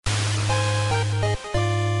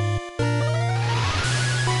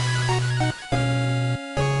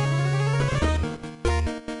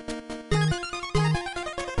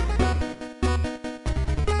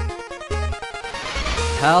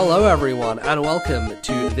Hello everyone and welcome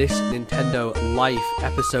to this Nintendo Life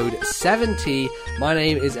episode 70. My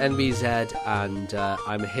name is NBZ and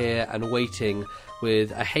I'm here and waiting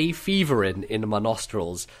with a hay fever in my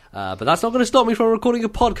nostrils. But that's not going to stop me from recording a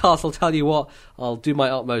podcast, I'll tell you what. I'll do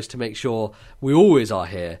my utmost to make sure we always are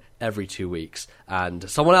here every 2 weeks. And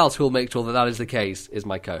someone else who will make sure that that is the case is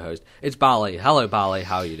my co-host. It's Bally. Hello Bally,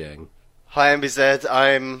 how are you doing? Hi MBZ,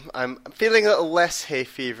 I'm feeling a little less hay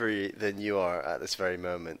fevery than you are at this very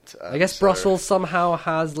moment. I guess Brussels somehow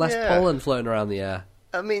has less pollen floating around the air.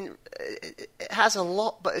 I mean, it has a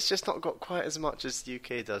lot, but it's just not got quite as much as the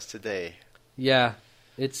UK does today. Yeah,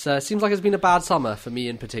 it seems like it's been a bad summer for me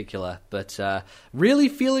in particular, but really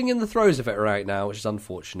feeling in the throes of it right now, which is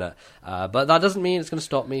unfortunate. But that doesn't mean it's going to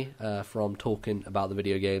stop me from talking about the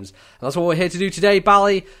video games. And that's what we're here to do today.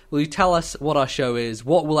 Bally, will you tell us what our show is?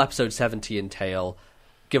 What will episode 70 entail?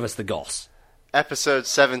 Give us the goss. Episode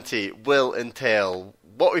 70 will entail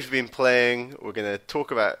what we've been playing. We're going to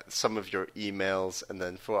talk about some of your emails, and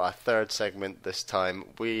then for our third segment this time,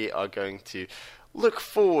 we are going to look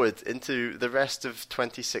forward into the rest of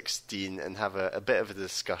 2016 and have a bit of a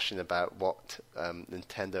discussion about what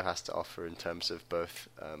Nintendo has to offer in terms of both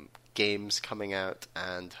games coming out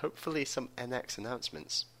and hopefully some NX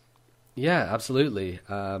announcements. Yeah, absolutely.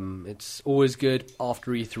 It's always good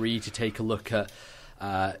after E3 to take a look at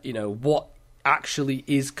what actually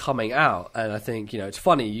is coming out. And I think, it's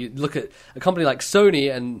funny, you look at a company like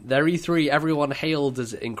Sony and their E3, everyone hailed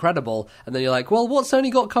as incredible, and then you're like, well, what's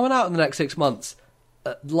Sony got coming out in the next 6 months?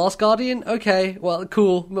 Last Guardian? Okay, well,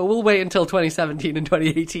 cool. We'll wait until 2017 and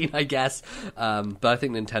 2018, I guess. But I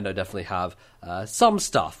think Nintendo definitely have some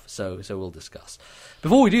stuff, so we'll discuss.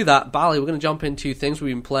 Before we do that, Bally, we're going to jump into things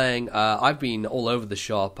we've been playing. I've been all over the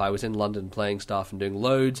shop. I was in London playing stuff and doing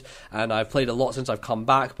loads, and I've played a lot since I've come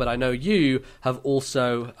back, but I know you have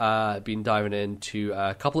also been diving into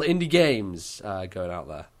a couple of indie games going out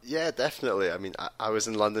there. Yeah, definitely. I mean, I was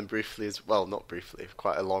in London briefly as well, not briefly,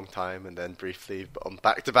 quite a long time, and then briefly on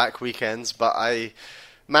back-to-back weekends, but I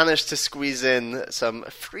managed to squeeze in some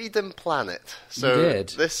Freedom Planet. So you did.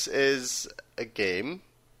 This is a game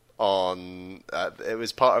on it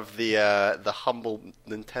was part of the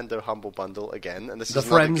Nintendo Humble Bundle again, and this is the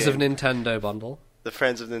Friends of Nintendo bundle. The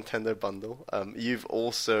Friends of Nintendo bundle. You've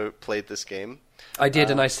also played this game. I did,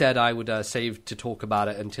 and I said I would save to talk about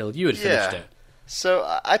it until you had finished it. So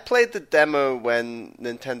I played the demo when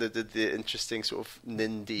Nintendo did the interesting sort of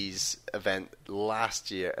Nindies event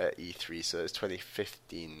last year at E3, so it was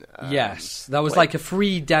 2015. Yes, that was like a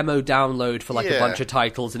free demo download for a bunch of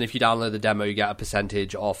titles, and if you download the demo, you get a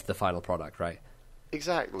percentage off the final product, right?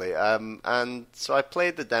 Exactly. And so I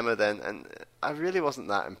played the demo then, and I really wasn't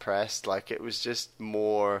that impressed. Like, it was just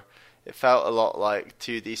more... It felt a lot like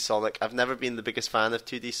 2D Sonic. I've never been the biggest fan of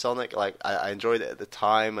 2D Sonic. Like, I enjoyed it at the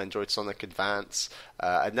time. I enjoyed Sonic Advance.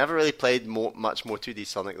 I'd never really played much more 2D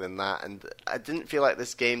Sonic than that, and I didn't feel like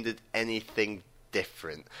this game did anything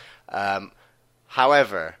different.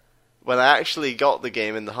 However, when I actually got the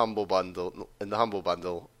game in the Humble Bundle,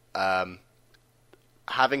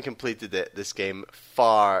 having completed it, this game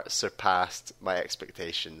far surpassed my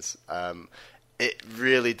expectations. It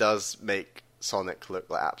really does make Sonic look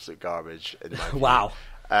like absolute garbage in my view. Wow.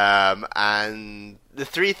 And the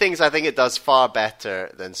three things I think it does far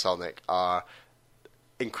better than Sonic are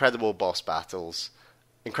incredible boss battles,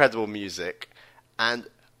 incredible music, and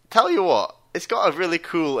tell you what, it's got a really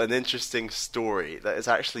cool and interesting story that is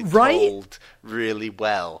actually told really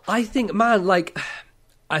well. I think,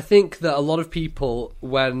 I think that a lot of people,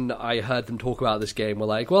 when I heard them talk about this game, were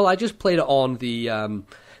like, well, I just played it on the...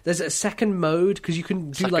 There's a second mode, because you can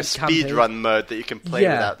do a speedrun mode that you can play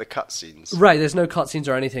without the cutscenes. Right, there's no cutscenes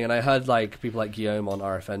or anything, and I heard people like Guillaume on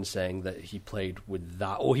RFN saying that he played with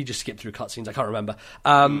that, or he just skipped through cutscenes, I can't remember.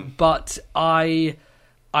 But I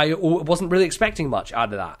wasn't really expecting much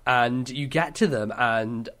out of that, and you get to them,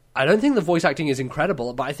 and I don't think the voice acting is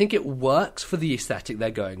incredible, but I think it works for the aesthetic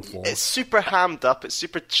they're going for. It's super hammed up, it's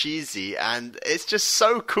super cheesy, and it's just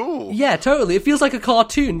so cool. Yeah, totally. It feels like a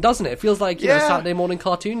cartoon, doesn't it? It feels like a Saturday morning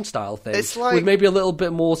cartoon style thing, it's like, with maybe a little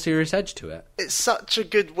bit more serious edge to it. It's such a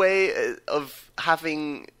good way of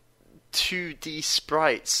having 2D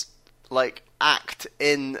sprites act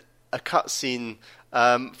in a cutscene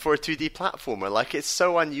for a 2D platformer. Like, it's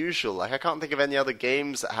so unusual. Like, I can't think of any other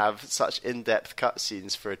games that have such in-depth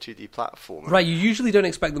cutscenes for a 2D platformer. Right, you usually don't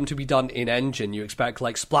expect them to be done in-engine. You expect,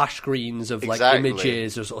 splash screens of,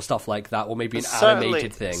 images or stuff like that, or maybe an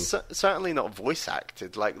animated thing. Certainly not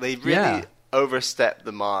voice-acted. Like, they really overstepped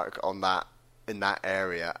the mark on that in that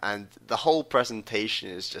area, and the whole presentation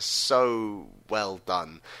is just so well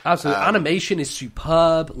done. Absolutely. Animation is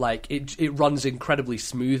superb. Like, it runs incredibly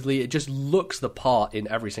smoothly. It just looks the part in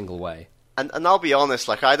every single way. And I'll be honest,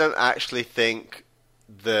 like, I don't actually think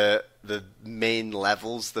the main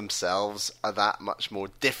levels themselves are that much more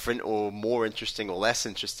different or more interesting or less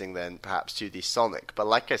interesting than perhaps 2D Sonic. But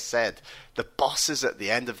like I said, the bosses at the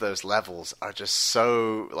end of those levels are just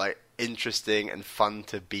so, like, interesting and fun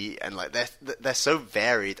to beat, and like they're so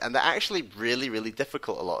varied, and they're actually really, really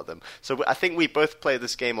difficult, a lot of them. So I think we both play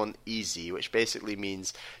this game on easy, which basically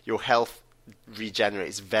means your health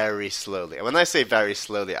regenerates very slowly. And when I say very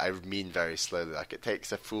slowly, I mean very slowly. Like, it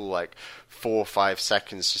takes a full, like, 4 or 5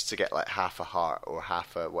 seconds just to get, like, half a heart or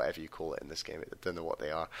half a whatever you call it in this game. I don't know what they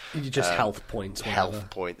are. Just health points. Health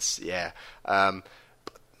points, yeah.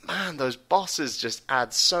 Man, those bosses just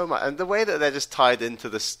add so much, and the way that they're just tied into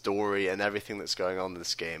the story and everything that's going on in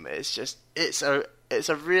this game, it's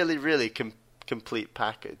a really, really complete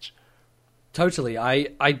package. Totally.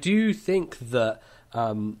 I do think that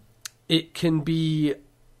it can be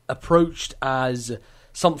approached as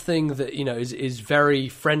something that, you know, is very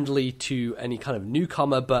friendly to any kind of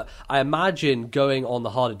newcomer, but I imagine going on the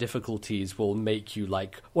harder difficulties will make you,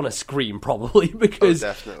 like, want to scream, probably, because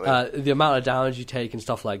the amount of damage you take and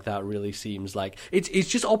stuff like that really seems like it's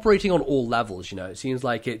just operating on all levels. You know, it seems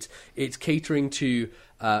like it's catering to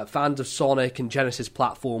fans of Sonic and Genesis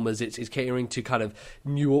platformers. It's catering to kind of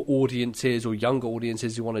newer audiences or younger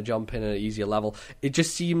audiences who want to jump in at an easier level. It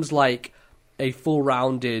just seems like a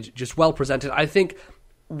full-rounded, just well-presented. I think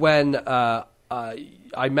when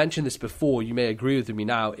I mentioned this before, you may agree with me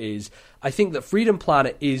now, is I think that Freedom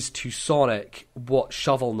Planet is to Sonic what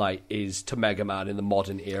Shovel Knight is to Mega Man in the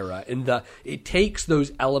modern era, in that it takes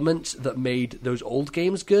those elements that made those old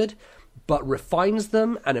games good, but refines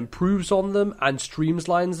them and improves on them and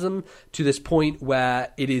streamlines them to this point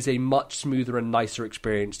where it is a much smoother and nicer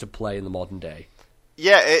experience to play in the modern day.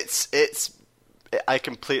 Yeah, I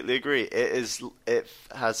completely agree. It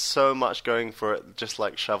has so much going for it, just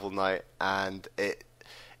like Shovel Knight, and it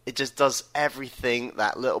just does everything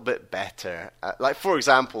that little bit better. Like, for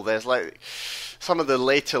example, there's, like, some of the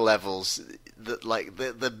later levels that, like,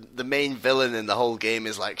 the main villain in the whole game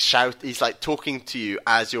is, like, he's, like, talking to you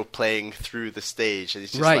as you're playing through the stage, and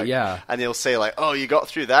he's just and he'll say, like, oh, you got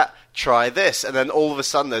through that, try this, and then all of a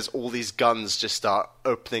sudden there's all these guns just start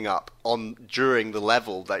opening up during the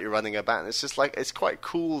level that you're running about, and it's just, like, it's quite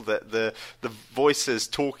cool that the voices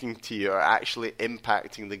talking to you are actually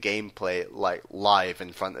impacting the gameplay, like, live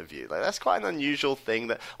in front of you. Like, that's quite an unusual thing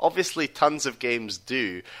that obviously tons of games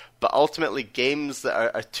do, but ultimately games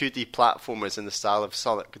that are 2D platformers in the style of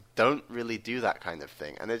Sonic don't really do that kind of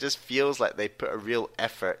thing, and it just feels like they put a real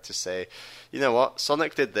effort to say, you know what,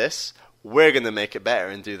 Sonic did this, we're going to make it better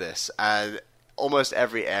and do this. And almost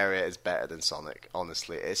every area is better than Sonic,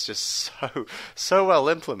 honestly. It's just so well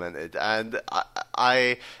implemented. And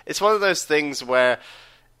it's one of those things where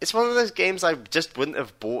it's one of those games I just wouldn't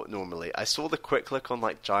have bought normally. I saw the quick look on,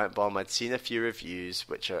 like, Giant Bomb. I'd seen a few reviews,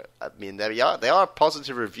 which are, I mean, they are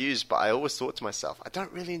positive reviews, but I always thought to myself, I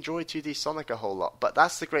don't really enjoy 2D Sonic a whole lot. But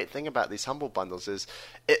that's the great thing about these Humble Bundles, is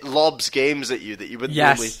it lobs games at you that you wouldn't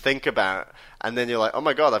normally think about. And then you're like, oh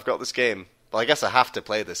my god, I've got this game. Well, I guess I have to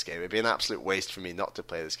play this game. It'd be an absolute waste for me not to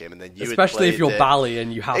play this game. And then especially if you're Bally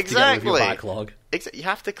and you have to get with your backlog. You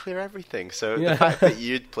have to clear everything. So the fact that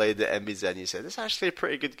you'd played it, MBZ, you said, it's actually a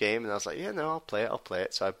pretty good game. And I was like, yeah, no, I'll play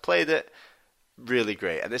it. So I played it. Really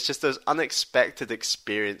great. And it's just those unexpected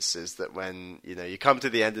experiences that when, you know, you come to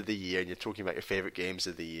the end of the year and you're talking about your favorite games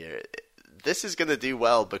of the year, this is going to do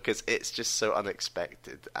well because it's just so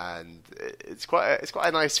unexpected, and it's quite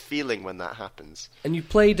a nice feeling when that happens. And you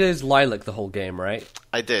played as Lilac the whole game, right?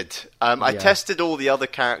 I did. I tested all the other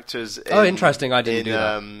characters. Interesting. I didn't do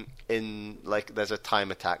that. In, like, there's a time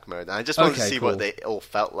attack mode, and I just wanted to see what they all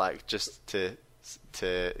felt like, just to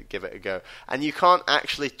give it a go. And you can't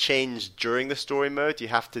actually change during the story mode. You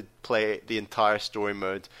have to play the entire story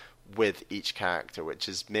mode with each character, which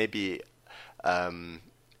is maybe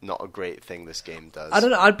not a great thing this game does. I don't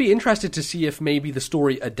know. I'd be interested to see if maybe the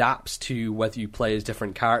story adapts to whether you play as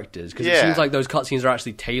different characters, because it seems like those cutscenes are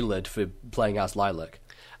actually tailored for playing as Lilac.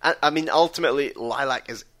 And, I mean, ultimately, Lilac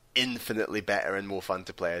is infinitely better and more fun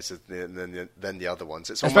to play as than the other ones.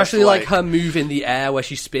 It's especially like her move in the air where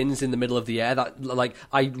she spins in the middle of the air. That, like,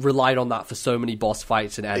 I relied on that for so many boss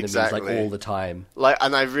fights and enemies, like, all the time. Like,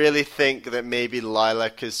 and I really think that maybe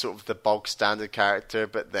Lilac is sort of the bog standard character,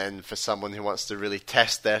 but then for someone who wants to really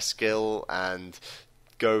test their skill and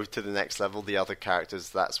go to the next level, the other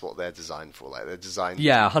characters, that's what they're designed for. Like they're designed,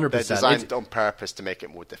 100%. They're designed on purpose to make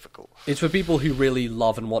it more difficult. It's for people who really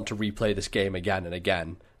love and want to replay this game again and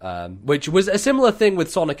again. Which was a similar thing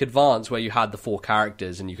with Sonic Advance, where you had the 4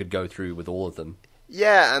 characters and you could go through with all of them.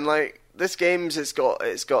 Yeah, and like this game's it's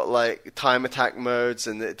got like time attack modes,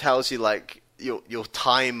 and it tells you like your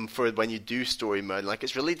time for when you do story mode. Like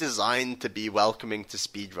it's really designed to be welcoming to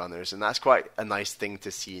speedrunners, and that's quite a nice thing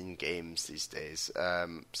to see in games these days.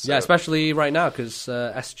 Yeah, especially right now because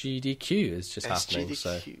SGDQ is just happening.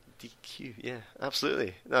 So. DQ, yeah,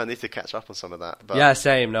 absolutely. No, I need to catch up on some of that. But yeah,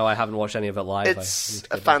 same. No, I haven't watched any of it live. It's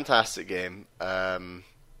a fantastic game.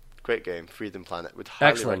 Great game, Freedom Planet. Would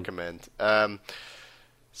highly recommend.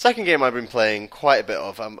 Second game I've been playing quite a bit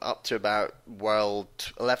of, I'm up to about World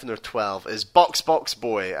 11 or 12, is Box Box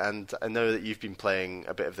Boy, and I know that you've been playing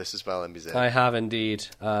a bit of this as well, MBZ. I have indeed.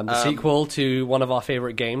 The sequel to one of our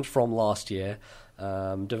favourite games from last year,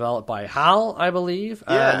 developed by HAL, I believe,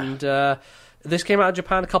 and this came out of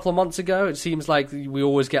Japan a couple of months ago. It seems like we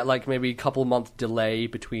always get like maybe a couple month delay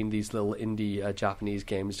between these little indie Japanese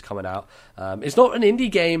games coming out. It's not an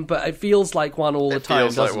indie game, but it feels like one all the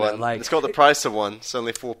time, doesn't it? Like, it's got the price of one. It's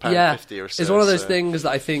only £4.50 or so. It's one of those things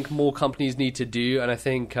that I think more companies need to do, and I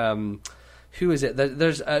think... who is it?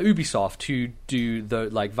 There's Ubisoft who do the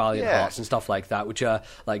like Valiant Hearts and stuff like that, which are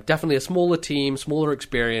like definitely a smaller team, smaller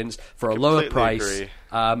experience for a lower price. Agree.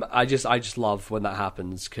 I just love when that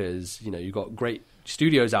happens because you've got great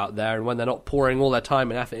studios out there, and when they're not pouring all their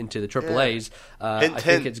time and effort into the AAAs, I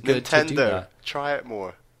think it's good Nintendo, to do that. Try it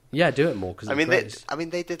more. Yeah, do it more. Cause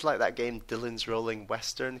they did like that game Dylan's Rolling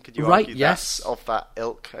Western. Could you argue that's of that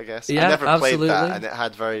ilk? I guess. Yeah, I never absolutely. played that, and it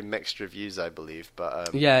had very mixed reviews, I believe.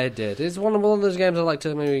 But yeah, it did. It's one of those games I'd like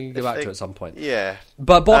to maybe go back to at some point. Yeah.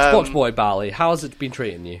 But Box Boy, Bally, how has it been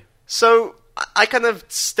treating you? So I kind of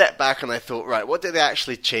stepped back and I thought, right, what did they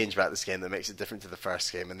actually change about this game that makes it different to the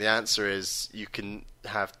first game? And the answer is you can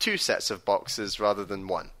have 2 sets of boxes rather than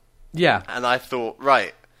 1. Yeah. And I thought,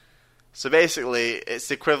 right. So basically, it's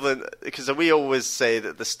the equivalent, because we always say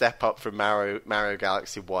that the step up from Mario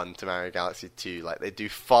Galaxy 1 to Mario Galaxy 2, like they do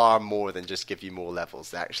far more than just give you more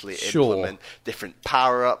levels. They actually implement different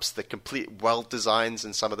power-ups, the complete world designs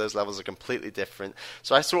in some of those levels are completely different.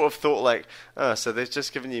 So I sort of thought like, so they've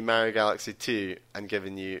just given you Mario Galaxy 2 and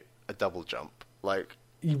given you a double jump. Like,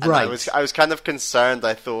 right. I was kind of concerned.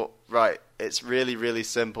 I thought, right, it's really, really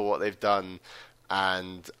simple what they've done,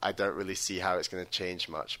 and I don't really see how it's going to change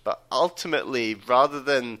much. But ultimately, rather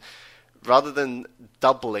than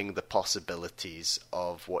doubling the possibilities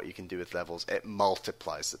of what you can do with levels, it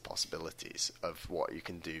multiplies the possibilities of what you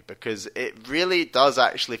can do, because it really does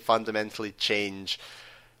actually fundamentally change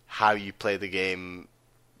how you play the game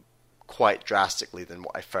quite drastically than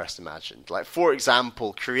what I first imagined. Like, for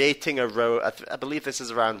example, creating a row, I believe this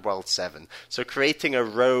is around World 7, so creating a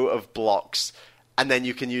row of blocks, and then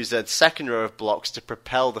you can use a second row of blocks to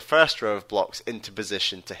propel the first row of blocks into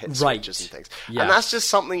position to hit switches and things. Yeah. And that's just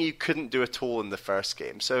something you couldn't do at all in the first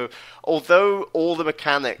game. So although all the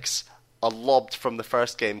mechanics are lobbed from the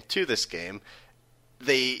first game to this game,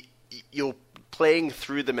 you're playing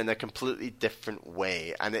through them in a completely different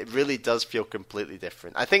way, and it really does feel completely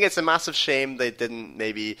different. I think it's a massive shame they didn't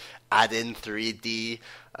maybe add in 3D.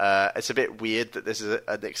 It's a bit weird that this is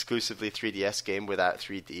an exclusively 3DS game without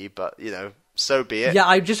 3D, but so be it. Yeah,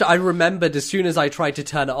 I remembered as soon as I tried to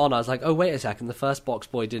turn it on, I was like, oh, wait a second, the first Box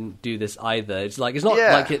Boy didn't do this either. It's not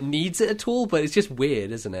like it needs it at all, but it's just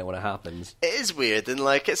weird, isn't it, when it happens? It is weird, and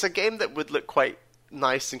like it's a game that would look quite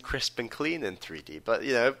nice and crisp and clean in 3D, but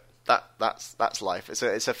that's life.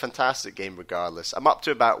 It's a fantastic game regardless. I'm up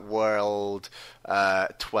to about World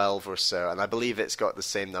 12 or so, and I believe it's got the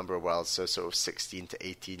same number of worlds, so sort of 16 to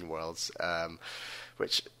 18 worlds,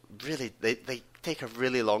 which really they take a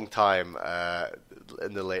really long time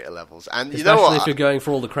in the later levels. And especially if you're going for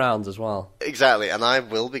all the crowns as well. Exactly, and I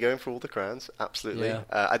will be going for all the crowns, absolutely. Yeah.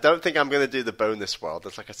 I don't think I'm going to do the bonus world.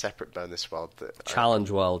 There's like a separate bonus world.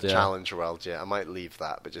 Challenge world, yeah. I might leave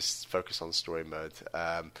that, but just focus on story mode.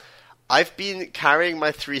 I've been carrying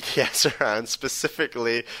my 3DS around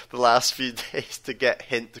specifically the last few days to get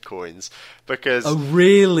hint coins because... Oh,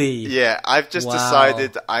 really? Yeah, I've just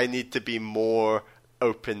decided I need to be more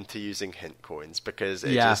open to using hint coins because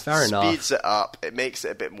it just speeds it up. It makes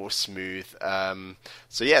it a bit more smooth.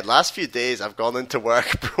 So yeah, last few days I've gone into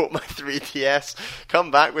work, brought my 3DS,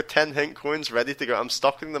 come back with 10 hint coins ready to go. I'm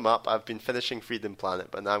stocking them up. I've been finishing Freedom Planet,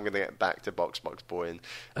 but now I'm going to get back to Box Box Boy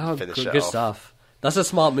and finish it off. Good stuff. That's a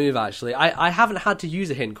smart move, actually. I haven't had to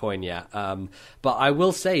use a hint coin yet, but I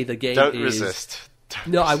will say the game Don't resist.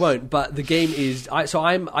 No, I won't. But the game is.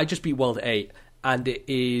 I just beat World 8, and it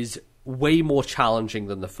is way more challenging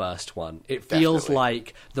than the first one. It feels Definitely.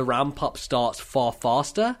 like the ramp up starts far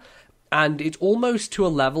faster, and it's almost to a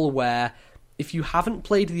level where if you haven't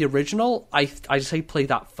played the original, I say play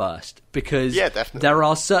that first, because Yeah, definitely. there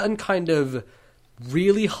are certain kind of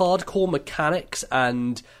really hardcore mechanics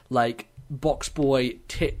and like Box Boy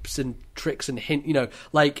tips and tricks and hint,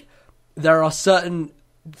 like there are certain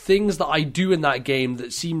things that I do in that game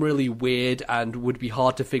that seem really weird and would be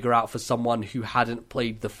hard to figure out for someone who hadn't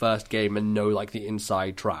played the first game and know like the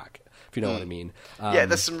inside track, if you know what I mean. Yeah,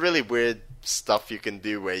 there's some really weird stuff you can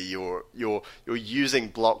do where you're using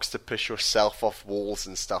blocks to push yourself off walls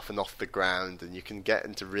and stuff and off the ground, and you can get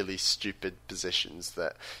into really stupid positions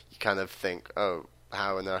that you kind of think, oh,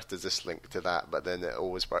 how on earth does this link to that? But then it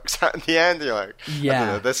always works out in the end. You're like, I Yeah. don't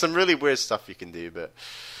know. There's some really weird stuff you can do, but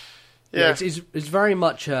yeah. It's very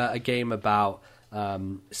much a game about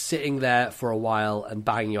sitting there for a while and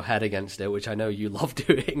banging your head against it, which I know you love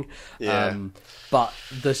doing. Yeah. But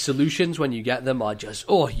the solutions, when you get them, are just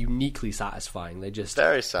uniquely satisfying. They just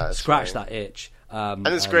Very satisfying. scratch that itch. And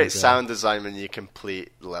it's great sound design when you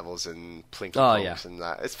complete levels in Plinky Ponks and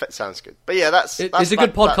that. It sounds good. But yeah, that's it's a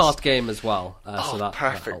good podcast that's- game as well. So that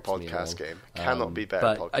perfect helps me podcast along. game. Cannot be better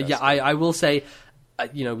But podcast yeah, game. I will say,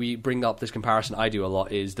 we bring up this comparison I do a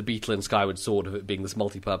lot, is the Beetle and Skyward Sword of it being this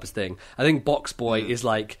multi-purpose thing. I think Box Boy is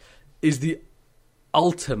the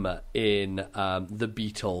ultimate in the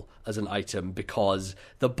Beetle as an item, because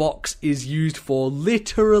the box is used for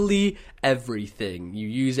literally everything. You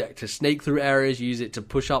use it to snake through areas, you use it to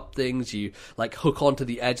push up things, you like hook onto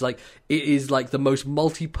the edge. Like, it is like the most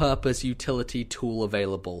multi-purpose utility tool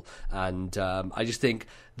available, and I just think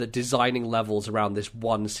that designing levels around this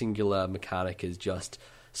one singular mechanic is just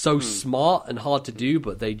so smart and hard to do,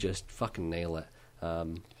 but they just fucking nail it.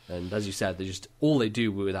 And as you said, all they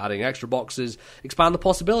do with adding extra boxes, expand the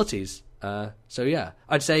possibilities. So yeah,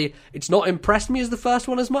 I'd say it's not impressed me as the first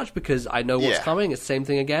one as much, because I know what's coming. It's the same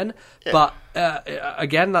thing again. Yeah. But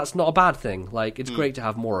again, that's not a bad thing. Like, it's great to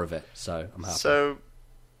have more of it. So I'm happy. So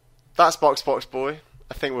that's Box Boy.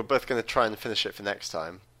 I think we're both going to try and finish it for next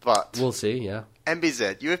time. But We'll see, yeah.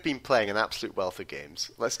 MBZ, you have been playing an absolute wealth of games.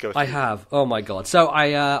 Let's go through I have. Oh my god. So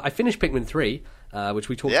I finished Pikmin 3, which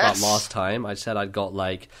we talked about Yes. last time. I said I'd got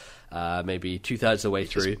maybe 2/3 of the way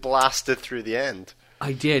through. Just blasted through the end.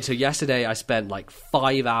 I did. So yesterday I spent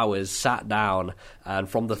 5 hours sat down, and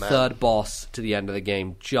from the third boss to the end of the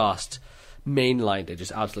game, just mainlined it,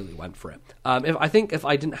 just absolutely went for it. If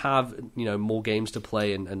I didn't have more games to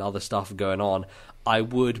play and other stuff going on, I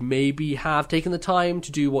would maybe have taken the time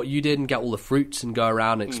to do what you did and get all the fruits and go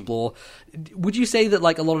around and explore. Would you say that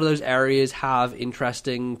a lot of those areas have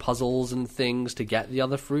interesting puzzles and things to get the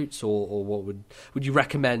other fruits, or what would you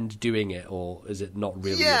recommend doing it, or is it not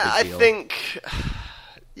really Yeah, a big deal? I think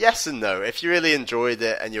yes and no. If you really enjoyed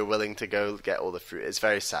it and you're willing to go get all the fruit, it's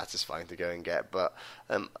very satisfying to go and get. But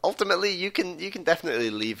ultimately, you can definitely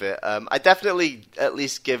leave it. I definitely at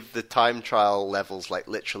least give the time trial levels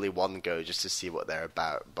literally one go just to see what they're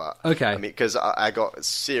about. But Okay. I mean, because I got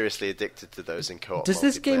seriously addicted to those in co-op. Does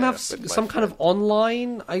this game have multiplayer with my some kind of friend.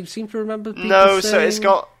 online? I seem to remember people No, saying...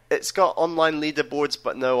 so it's got online leaderboards,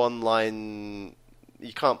 but no online.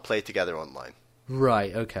 You can't play together online.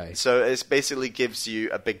 Right, okay. So it basically gives you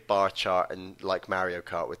a big bar chart, and like Mario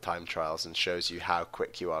Kart with time trials, and shows you how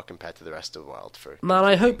quick you are compared to the rest of the world. Man,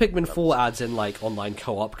 I hope Pikmin 4 adds in online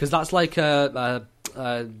co-op, because that's like a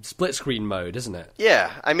split screen mode, isn't it?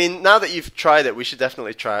 Yeah, I mean, now that you've tried it, we should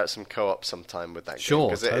definitely try out some co-op sometime with that game. Sure,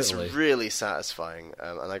 Because totally. it's really satisfying,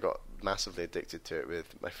 and I got massively addicted to it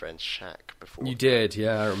with my friend Shaq before. You did,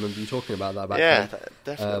 yeah, I remember you talking about that back Yeah, then.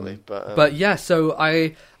 definitely. But yeah, so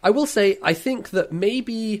I will say, I think that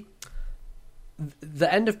maybe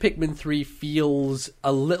the end of Pikmin 3 feels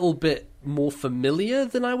a little bit more familiar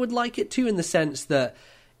than I would like it to, in the sense that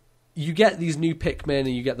you get these new Pikmin,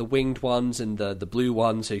 and you get the winged ones and the blue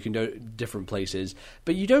ones, so you can go different places,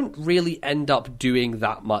 but you don't really end up doing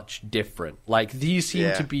that much different. These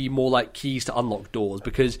seem to be more like keys to unlock doors,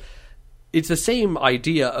 because it's the same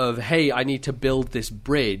idea of, hey, I need to build this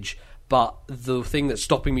bridge, but the thing that's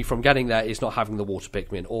stopping me from getting there is not having the water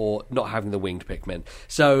Pikmin or not having the winged Pikmin.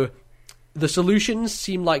 So the solutions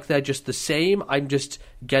seem like they're just the same. I'm just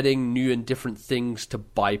getting new and different things to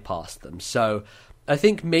bypass them. So I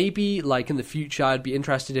think maybe in the future I'd be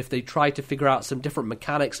interested if they try to figure out some different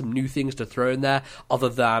mechanics, some new things to throw in there, other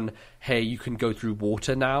than, hey, you can go through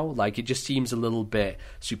water now. It just seems a little bit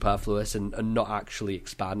superfluous and not actually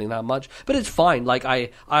expanding that much. But it's fine.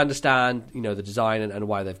 I understand, the design and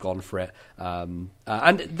why they've gone for it.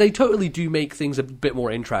 And they totally do make things a bit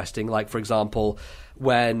more interesting. For example,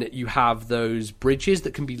 when you have those bridges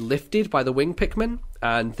that can be lifted by the wing Pikmin,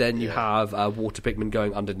 and then you have water Pikmin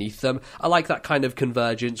going underneath them. I like that kind of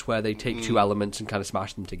convergence where they take two elements and kind of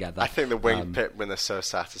smash them together. I think the winged Pikmin are so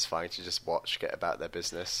satisfying to just watch get about their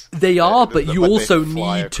business. They are, but you also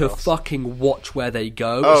need to fucking watch where they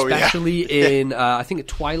go, especially in, I think,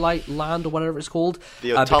 Twilight Land or whatever it's called,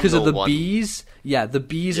 because of the bees. Yeah, the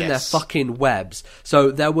bees in their fucking webs. So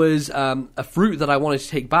there was a fruit that I wanted to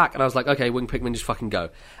take back, and I was like, okay, winged Pikmin, just fucking go.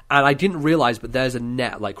 And I didn't realise, but there's a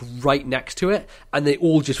net, like, right next to it, and they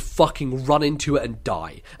all just fucking run into it and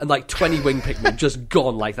die. And, like, 20 winged Pikmin just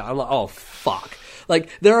gone like that. I'm like, oh, fuck. Like,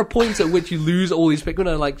 there are points at which you lose all these Pikmin, and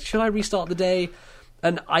I'm like, should I restart the day?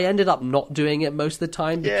 And I ended up not doing it most of the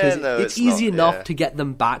time because it's easy enough to get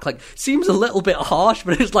them back. Like, seems a little bit harsh,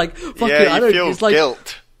 but it's like, fuck it, I don't... Feel it's like,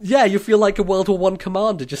 guilt. Yeah, you feel like a World War I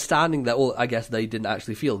commander just standing there. Well, I guess they didn't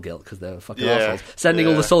actually feel guilt because they were fucking assholes. Sending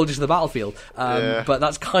all the soldiers to the battlefield. But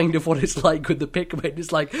that's kind of what it's like with the Pikmin.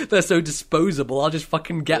 It's like, they're so disposable, I'll just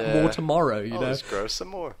fucking get more tomorrow, you know? Just grow some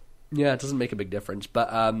more. Yeah, it doesn't make a big difference.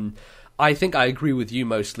 But I think I agree with you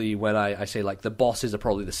mostly when I say, like, the bosses are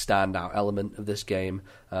probably the standout element of this game.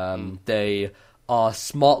 They are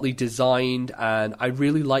smartly designed, and I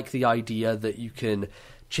really like the idea that you can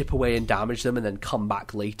chip away and damage them and then come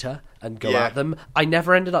back later and go at them. I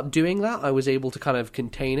never ended up doing that. I was able to kind of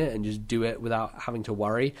contain it and just do it without having to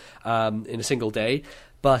worry in a single day.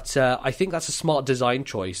 But I think that's a smart design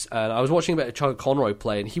choice. And I was watching a bit of Chuck Conroy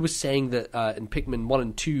play, and he was saying that in Pikmin 1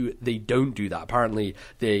 and 2, they don't do that. Apparently,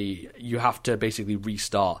 you have to basically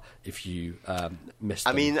restart if you miss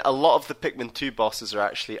them. I mean, a lot of the Pikmin 2 bosses are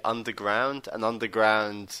actually underground, and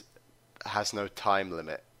underground has no time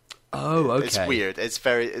limit. Oh, okay. It's weird.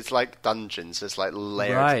 It's like dungeons. It's like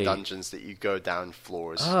layered dungeons that you go down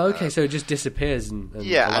floors. Oh, okay. So it just disappears and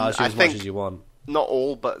allows you as much as you want. Not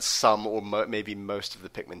all, but some, or maybe most of the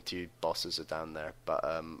Pikmin 2 bosses are down there. But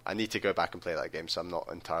I need to go back and play that game, so I'm not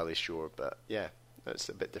entirely sure. But yeah, it's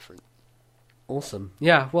a bit different. Awesome.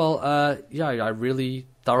 Yeah. Well, I really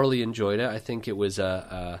thoroughly enjoyed it. I think it was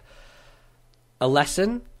a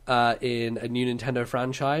lesson in a new Nintendo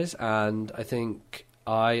franchise, and I think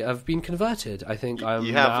I have been converted. I think I'm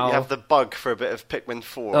you have the bug for a bit of Pikmin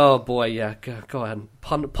 4. Oh boy, yeah. Go ahead,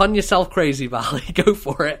 pun yourself crazy, Valley. Go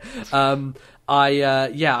for it. I'm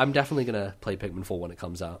definitely gonna play Pikmin 4 when it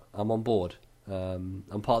comes out. I'm on board. I'm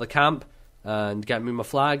part of the camp, and get me my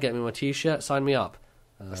flag, get me my T-shirt, sign me up.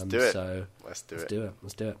 Let's do it. Let's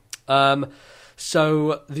do it.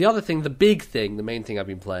 So the other thing, the main thing I've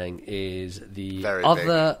been playing is the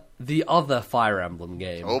other Fire Emblem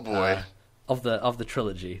game. Oh boy. Of the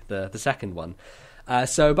trilogy, the second one.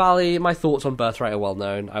 So, Bally, my thoughts on Birthright are well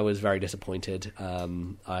known. I was very disappointed.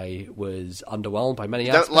 I was underwhelmed by many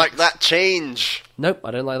aspects. Don't like that change. Nope,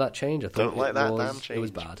 I don't like that change. I thought damn change. It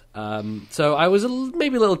was bad. So I was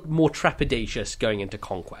maybe a little more trepidatious going into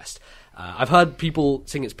Conquest. I've heard people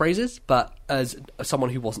sing its praises, but as someone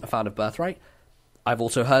who wasn't a fan of Birthright, I've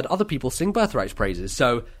also heard other people sing Birthright's praises.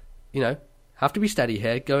 So, have to be steady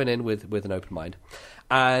here, going in with an open mind.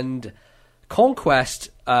 And Conquest,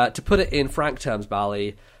 to put it in frank terms,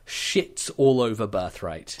 Bally, shits all over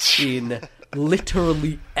Birthright in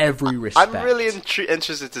literally every respect. I'm really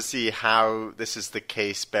interested to see how this is the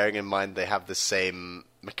case, bearing in mind they have the same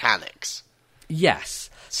mechanics. Yes.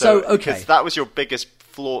 So okay. Because that was your biggest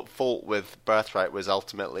fault with Birthright, was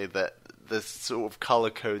ultimately that the sort of color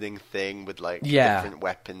coding thing with different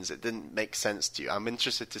weapons, it didn't make sense to you. I'm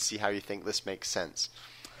interested to see how you think this makes sense.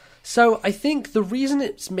 So I think the reason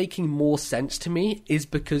it's making more sense to me is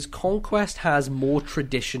because Conquest has more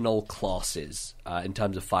traditional classes in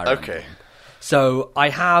terms of Fire Emblem. So I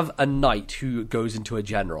have a knight who goes into a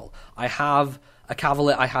general. I have a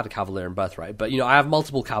cavalier. I had a cavalier in Birthright, but I have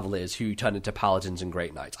multiple cavaliers who turn into paladins and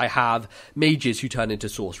great knights. I have mages who turn into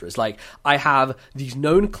sorcerers. I have these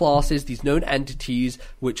known classes, these known entities,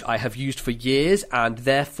 which I have used for years, and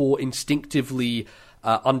therefore instinctively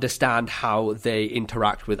understand how they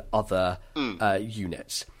interact with other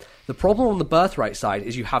units. The problem on the Birthright side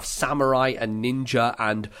is you have samurai and ninja,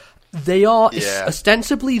 and they are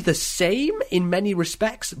ostensibly the same in many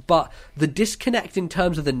respects, but the disconnect in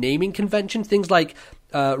terms of the naming convention, things like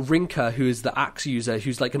Rinka, who is the axe user,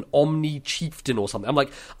 who's like an Omni Chieftain or something. I'm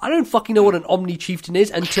like, I don't fucking know what an Omni Chieftain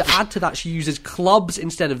is, and to add to that, she uses clubs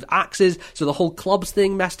instead of axes, so the whole clubs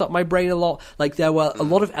thing messed up my brain a lot. There were a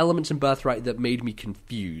lot of elements in Birthright that made me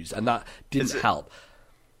confused, and that didn't help.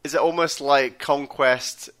 Is it almost like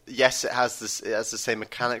Conquest? Yes, it has the same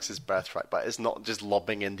mechanics as Birthright, but it's not just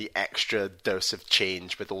lobbing in the extra dose of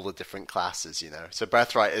change with all the different classes, So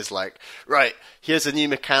Birthright is like, right, here's a new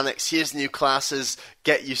mechanics, here's new classes,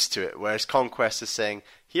 get used to it. Whereas Conquest is saying,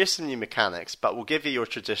 here's some new mechanics, but we'll give you your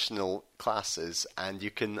traditional classes and you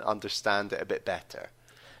can understand it a bit better.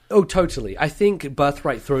 Oh, totally. I think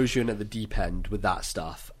Birthright throws you in at the deep end with that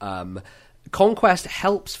stuff. Conquest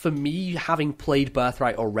helps for me, having played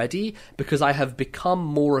Birthright already, because I have become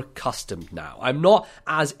more accustomed now. I'm not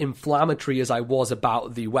as inflammatory as I was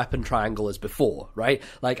about the weapon triangle as before, right?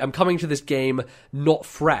 Like, I'm coming to this game not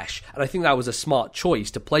fresh, and I think that was a smart choice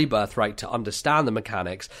to play Birthright to understand the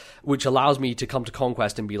mechanics, which allows me to come to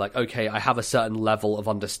Conquest and be like, okay, I have a certain level of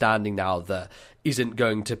understanding now that isn't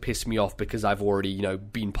going to piss me off because I've already,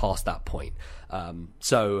 been past that point.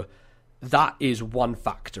 So that is one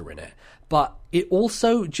factor in it. But it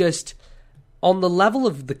also just, on the level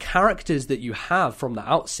of the characters that you have from the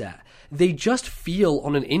outset, they just feel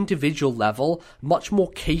on an individual level much more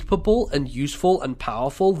capable and useful and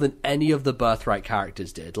powerful than any of the Birthright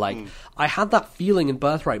characters did. Like, I had that feeling in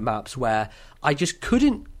Birthright maps where I just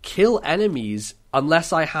couldn't kill enemies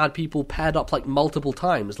unless I had people paired up like multiple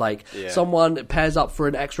times. Like, someone pairs up for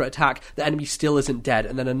an extra attack, the enemy still isn't dead,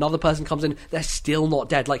 and then another person comes in, they're still not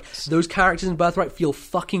dead. Like, those characters in Birthright feel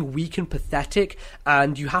fucking weak and pathetic,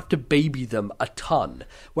 and you have to baby them a ton.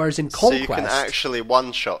 Whereas in Conquest... So you can actually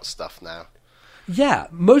one-shot stuff now? Yeah,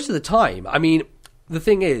 most of the time. I mean, the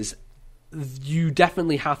thing is, you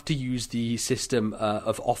definitely have to use the system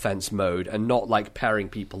of offense mode and not like pairing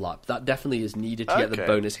people up. That definitely is needed to get the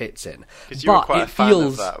bonus hits in. Because you were quite a fan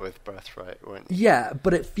of that with Birthright, weren't you? Yeah,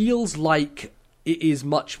 but it feels like it is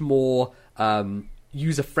much more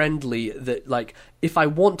user-friendly, that like, if I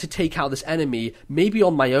want to take out this enemy, maybe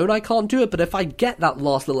on my own I can't do it, but if I get that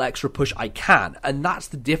last little extra push, I can. And that's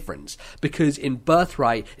the difference, because in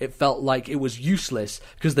Birthright it felt like it was useless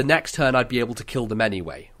because the next turn I'd be able to kill them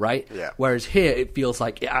anyway, right? Yeah. Whereas here it feels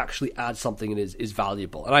like it actually adds something and is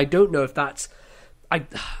valuable. And I don't know if that's...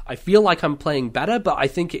 I feel like I'm playing better, but I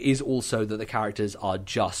think it is also that the characters are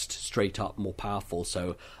just straight up more powerful,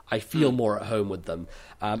 so I feel more at home with them.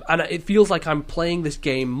 And it feels like I'm playing this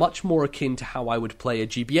game much more akin to how I would play a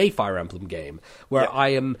GBA Fire Emblem game, where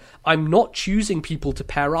I'm not choosing people to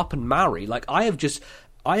pair up and marry. Like, I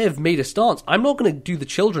have made a stance. I'm not going to do the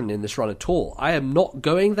children in this run at all. I am not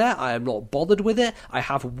going there. I am not bothered with it. I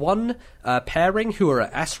have one pairing who are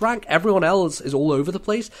at S rank. Everyone else is all over the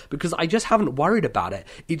place because I just haven't worried about it.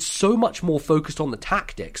 It's so much more focused on the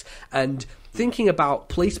tactics and thinking about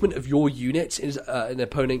placement of your units in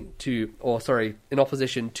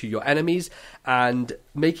opposition to your enemies, and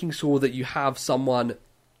making sure that you have someone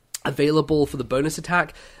available for the bonus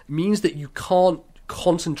attack means that you can't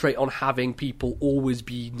concentrate on having people always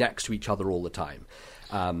be next to each other all the time.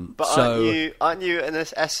 But aren't you in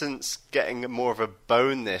this essence getting more of a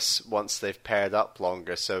bonus once they've paired up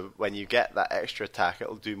longer? So when you get that extra attack,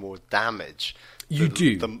 it'll do more damage.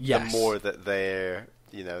 The more that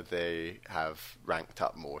they have ranked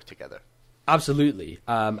up more together. Absolutely.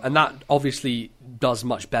 And that obviously does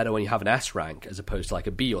much better when you have an S rank as opposed to like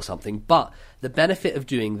a B or something. But the benefit of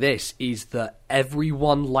doing this is that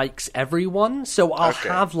everyone likes everyone. So I'll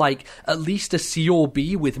have like at least a C or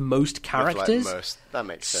B with most characters. That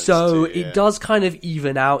makes sense. So it does kind of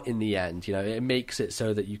even out in the end. It makes it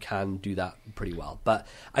so that you can do that pretty well. But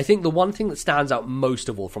I think the one thing that stands out most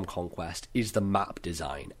of all from Conquest is the map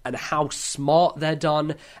design and how smart they're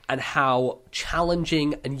done and how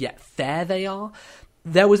challenging and yet fair they are.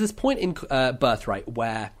 There was this point in Birthright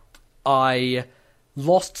where I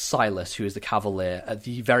lost Silas, who is the Cavalier, at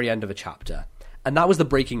the very end of a chapter. And that was the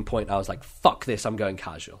breaking point. I was like, fuck this, I'm going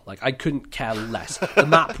casual. Like, I couldn't care less. The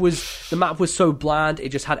map was so bland, it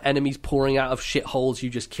just had enemies pouring out of shitholes, you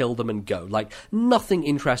just kill them and go. Like, nothing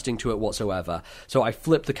interesting to it whatsoever. So I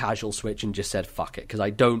flipped the casual switch and just said, fuck it, because I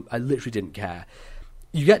literally didn't care.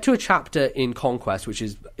 You get to a chapter in Conquest, which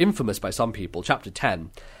is infamous by some people, chapter 10,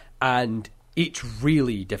 and it's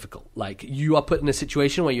really difficult. Like, you are put in a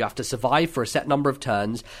situation where you have to survive for a set number of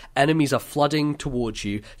turns. Enemies are flooding towards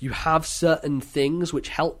you. You have certain things which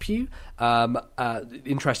help you.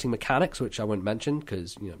 Interesting mechanics, which I won't mention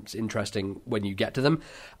because it's interesting when you get to them.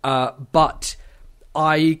 But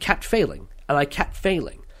I kept failing, and I kept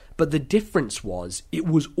failing. But the difference was, it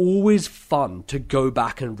was always fun to go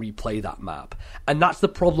back and replay that map. And that's the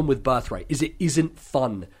problem with Birthright, is it isn't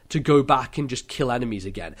fun to go back and just kill enemies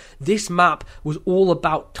again. This map was all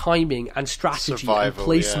about timing and strategy and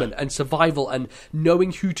placement and survival and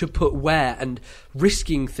knowing who to put where and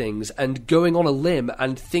risking things and going on a limb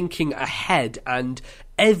and thinking ahead and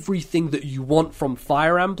everything that you want from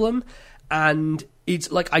Fire Emblem. And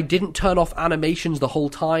it's like, I didn't turn off animations the whole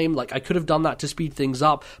time. Like, I could have done that to speed things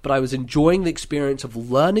up, but I was enjoying the experience of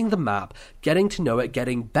learning the map, getting to know it,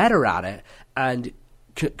 getting better at it, and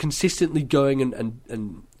consistently going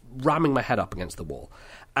and ramming my head up against the wall.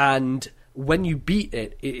 And when you beat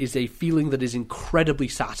it, it is a feeling that is incredibly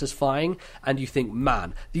satisfying, and you think,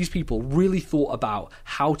 man, these people really thought about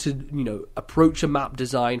how to, approach a map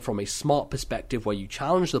design from a smart perspective where you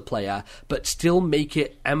challenge the player, but still make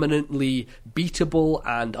it eminently beatable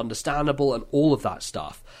and understandable and all of that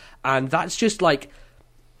stuff. And that's just like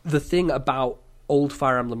the thing about old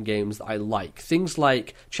Fire Emblem games that I like. Things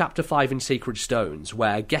like Chapter 5 in Sacred Stones,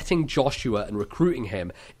 where getting Joshua and recruiting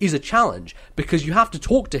him is a challenge, because you have to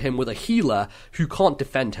talk to him with a healer who can't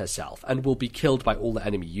defend herself and will be killed by all the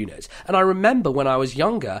enemy units. And I remember when I was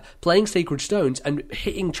younger, playing Sacred Stones and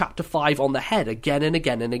hitting Chapter 5 on the head again and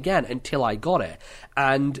again and again until I got it.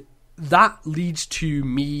 And that leads to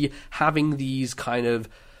me having these kind of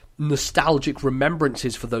nostalgic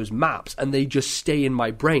remembrances for those maps, and they just stay in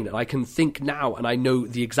my brain, and I can think now and I know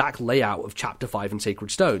the exact layout of Chapter 5 in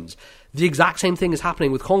Sacred Stones. The exact same thing is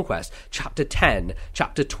happening with Conquest. Chapter 10,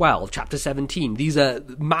 Chapter 12, Chapter 17, these are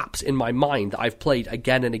maps in my mind that I've played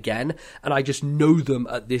again and again, and I just know them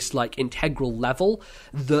at this like integral level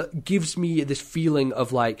that gives me this feeling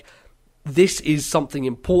of like, this is something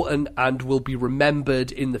important and will be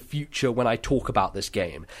remembered in the future when I talk about this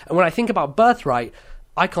game. And when I think about Birthright,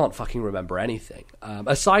 I can't fucking remember anything,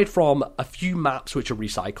 aside from a few maps which are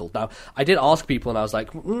recycled. Now, I did ask people, and I was like,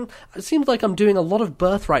 it seems like I'm doing a lot of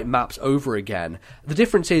Birthright maps over again. The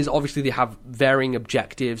difference is, obviously, they have varying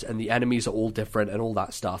objectives, and the enemies are all different, and all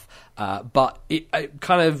that stuff. But it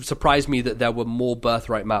kind of surprised me that there were more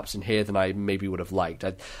Birthright maps in here than I maybe would have liked.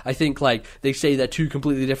 I think, like, they say they're two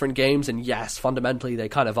completely different games, and yes, fundamentally they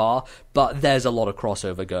kind of are, but there's a lot of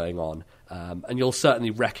crossover going on. And you'll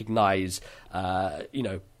certainly recognize,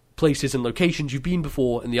 places and locations you've been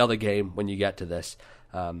before in the other game when you get to this.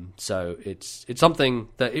 So it's something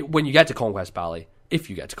that when you get to Conquest Valley, if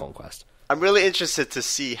you get to Conquest. I'm really interested to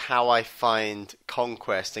see how I find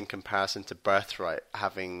Conquest in comparison to Birthright,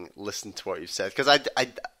 having listened to what you've said. Because I,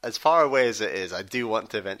 as far away as it is, I do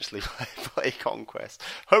want to eventually play Conquest,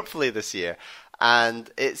 hopefully this year. And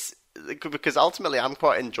it's because ultimately I'm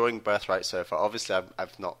quite enjoying Birthright so far. Obviously,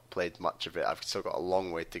 I've not played much of it. I've still got a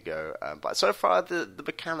long way to go. But so far, the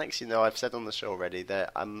mechanics, I've said on the show already,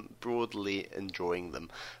 that I'm broadly enjoying them.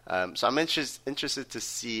 So I'm interested to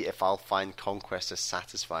see if I'll find Conquest as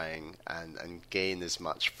satisfying and gain as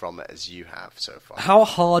much from it as you have so far. How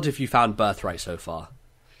hard have you found Birthright so far?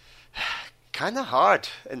 Kind of hard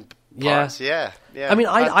in parts, yeah. I mean,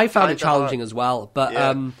 I found it challenging as well, but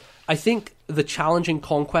yeah. I think the challenge in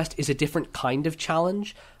Conquest is a different kind of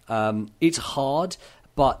challenge. It's hard,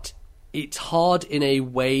 but it's hard in a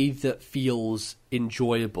way that feels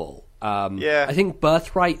enjoyable. I think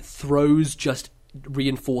Birthright throws just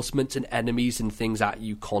reinforcements and enemies and things at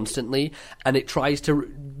you constantly, and it tries to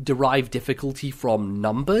derive difficulty from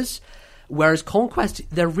numbers. Whereas Conquest,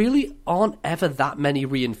 there really aren't ever that many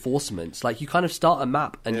reinforcements. Like, you kind of start a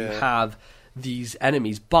map and you have these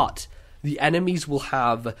enemies, but the enemies will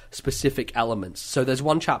have specific elements. So there's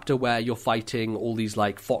one chapter where you're fighting all these,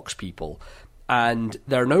 like, fox people, and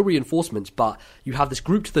there are no reinforcements, but you have this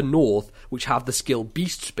group to the north which have the skill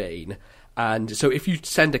Beastbane, and so if you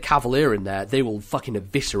send a cavalier in there, they will fucking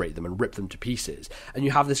eviscerate them and rip them to pieces. And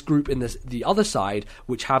you have this group in the other side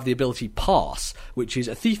which have the ability Pass, which is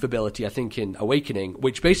a thief ability, I think, in Awakening,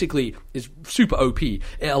 which basically is super OP. It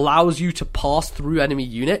allows you to pass through enemy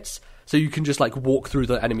units, so you can just, like, walk through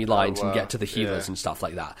the enemy lines and get to the healers and stuff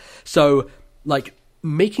like that. So, like,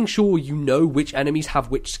 making sure you know which enemies have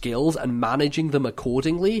which skills and managing them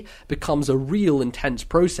accordingly becomes a real intense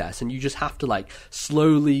process, and you just have to, like,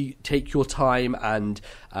 slowly take your time and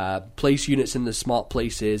place units in the smart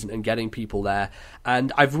places and getting people there.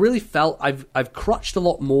 And I've really felt I've crutched a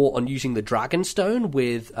lot more on using the Dragonstone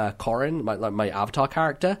with Corrin, my avatar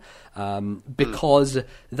character, because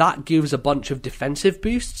that gives a bunch of defensive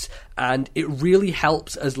boosts, and it really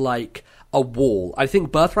helps as, like, a wall. I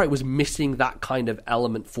think Birthright was missing that kind of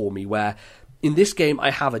element for me, where in this game I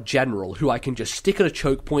have a general who I can just stick at a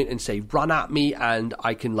choke point and say, run at me, and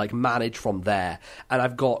I can, like, manage from there. And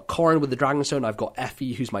I've got Corrin with the Dragonstone, I've got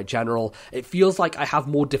Effie, who's my general. It feels like I have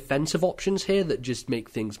more defensive options here that just make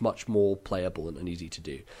things much more playable and easy to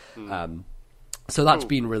do. So that's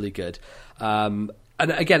been really good. And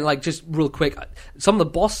again, like, just real quick, some of the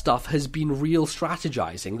boss stuff has been real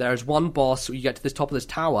strategizing. There's one boss, you get to the top of this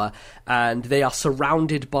tower, and they are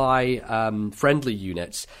surrounded by friendly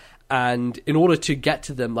units. And in order to get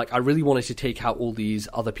to them, like, I really wanted to take out all these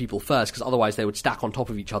other people first, because otherwise they would stack on top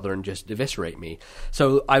of each other and just eviscerate me.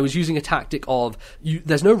 So I was using a tactic of,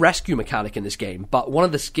 there's no rescue mechanic in this game, but one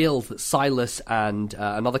of the skills that Silas and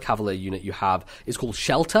another Cavalier unit you have is called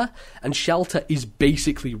Shelter, and Shelter is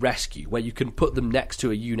basically rescue, where you can put them next to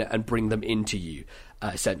a unit and bring them into you.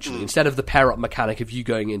 essentially. Instead of the pair-up mechanic of you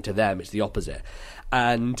going into them, it's the opposite.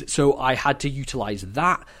 And so I had to utilize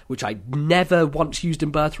that, which I never once used in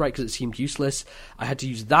Birthright because it seemed useless. I had to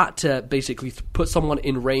use that to basically put someone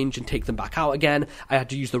in range and take them back out again. I had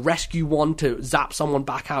to use the rescue wand to zap someone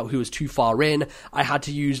back out who was too far in. I had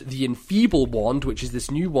to use the enfeeble wand, which is this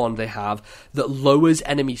new wand they have that lowers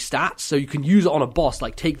enemy stats. So you can use it on a boss,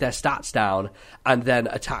 like take their stats down and then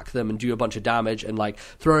attack them and do a bunch of damage, and like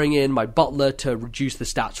throwing in my butler to reduce the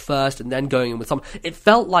stats first and then going in with some. It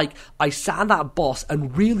felt like I sat at that boss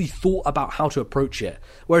and really thought about how to approach it.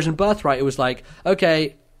 Whereas in Birthright, it was like,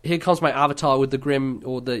 okay, here comes my avatar with the Grim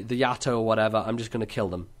or the Yato or whatever. I'm just going to kill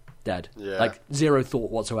them. Dead. Yeah. Like, zero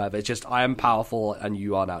thought whatsoever. It's just, I am powerful and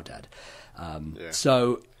you are now dead.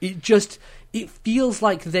 So it feels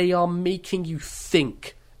like they are making you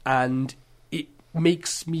think, and it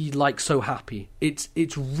makes me like so happy. It's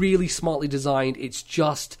really smartly designed. It's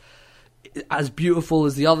just as beautiful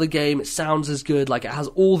as the other game. It sounds as good. Like, it has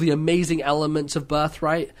all the amazing elements of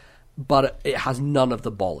Birthright, but it has none of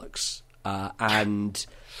the bollocks. And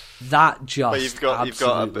that just you've got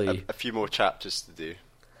a few more chapters to do.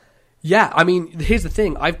 Yeah, I mean, here's the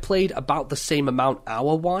thing. I've played about the same amount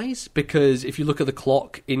hour-wise, because if you look at the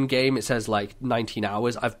clock in-game, it says, like, 19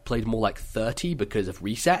 hours. I've played more like 30 because of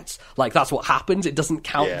resets. Like, that's what happens. It doesn't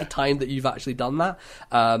count the time that you've actually done that.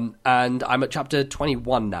 And I'm at chapter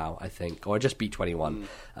 21 now, I think, or I just beat 21.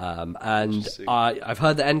 And I've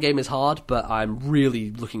heard the endgame is hard, but I'm really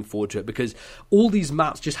looking forward to it, because all these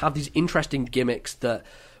maps just have these interesting gimmicks that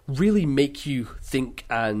really make you think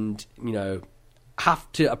and, you know,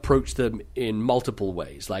 have to approach them in multiple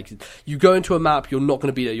ways. Like, you go into a map, you're not going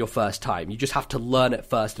to beat it your first time. You just have to learn it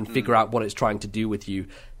first and figure out what it's trying to do with you.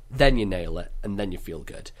 Then you nail it, and then you feel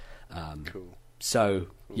good. Cool. So,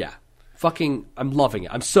 yeah. I'm loving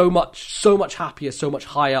it. I'm so much happier, so much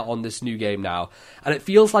higher on this new game now. And it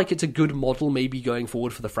feels like it's a good model maybe going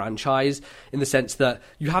forward for the franchise, in the sense that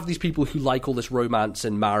you have these people who like all this romance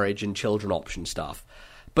and marriage and children option stuff.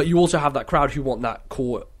 But you also have that crowd who want that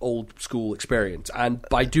core old school experience. And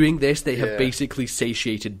by doing this, they have basically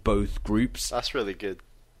satiated both groups. That's really good.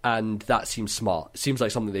 And that seems smart. It seems like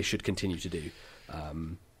something they should continue to do.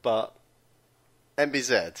 But,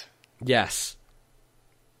 MBZ. Yes.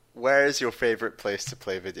 Where is your favourite place to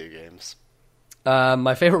play video games?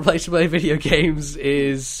 My favourite place to play video games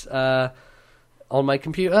is on my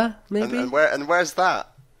computer, maybe? And where's that?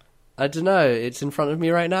 I don't know. It's in front of me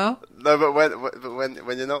right now. No, but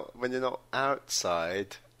when you're not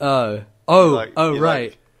outside. Right.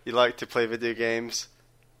 You like to play video games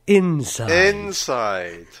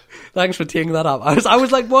inside. Thanks for teeing that up. I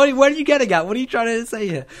was like, where are you getting at? What are you trying to say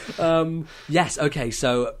here? Yes. Okay.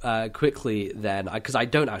 So quickly then, because I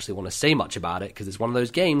don't actually want to say much about it, because it's one of those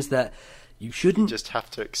games that you shouldn't. You just have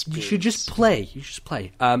to experience. You should just play.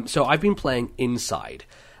 So I've been playing Inside.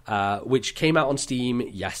 Which came out on Steam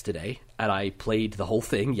yesterday, and I played the whole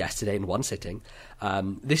thing yesterday in one sitting.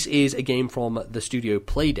 This is a game from the studio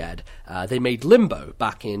Playdead. They made Limbo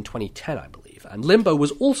back in 2010, I believe. And Limbo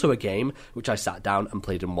was also a game which I sat down and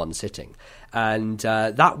played in one sitting. And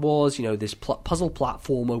that was, this puzzle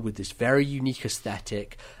platformer with this very unique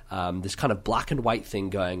aesthetic, this kind of black and white thing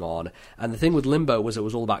going on. And the thing with Limbo was it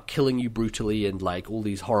was all about killing you brutally and like all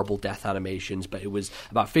these horrible death animations, but it was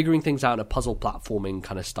about figuring things out in a puzzle platforming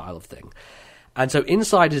kind of style of thing. And so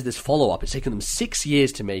Inside is this follow-up. It's taken them 6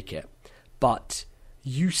 years to make it, but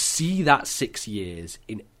you see that 6 years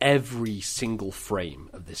in every single frame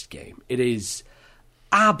of this game. It is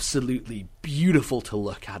absolutely beautiful to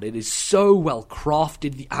look at. It is so well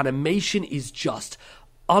crafted. The animation is just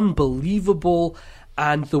unbelievable.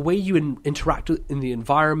 And the way you interact in the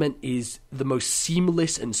environment is the most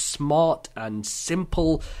seamless and smart and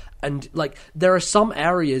simple. And like, there are some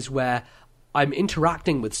areas where I'm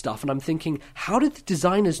interacting with stuff and I'm thinking, how did the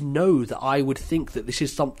designers know that I would think that this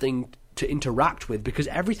is something to interact with? Because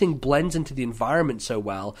everything blends into the environment so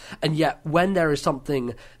well. And yet when there is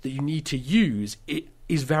something that you need to use, it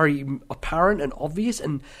is very apparent and obvious,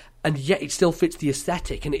 and yet it still fits the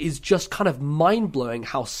aesthetic, and it is just kind of mind-blowing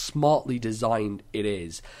how smartly designed it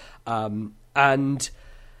is. And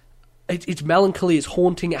it's melancholy, it's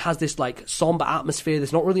haunting, it has this like somber atmosphere.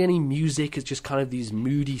 There's not really any music, it's just kind of these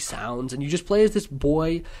moody sounds, and you just play as this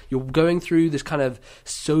boy. You're going through this kind of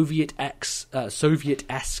Soviet-esque,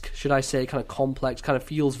 should I say, kind of complex, kind of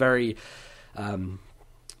feels very,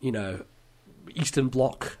 Eastern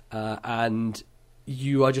Bloc, and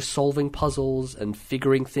you are just solving puzzles and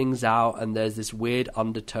figuring things out, and there's this weird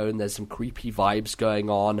undertone, there's some creepy vibes going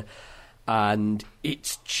on, and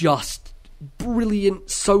it's just brilliant,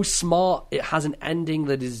 so smart. It has an ending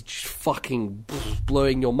that is just fucking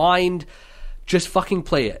blowing your mind. just fucking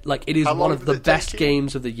play it. Like, it is How long one of did the it take best you?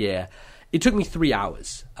 games of the year. It took me 3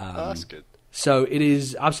 hours. That's good. So it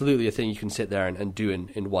is absolutely a thing you can sit there and do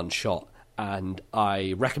in one shot. And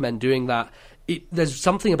I recommend doing that. There's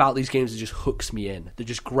something about these games that just hooks me in, that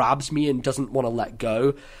just grabs me and doesn't want to let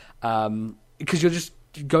go. Because you're just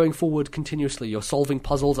going forward continuously. You're solving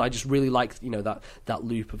puzzles. I just really like, that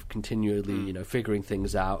loop of continually, figuring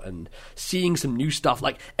things out and seeing some new stuff.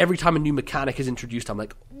 Like, every time a new mechanic is introduced, I'm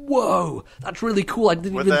like, whoa, that's really cool. I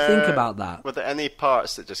didn't even think about that. Were there any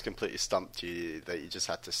parts that just completely stumped you that you just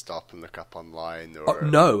had to stop and look up online? Or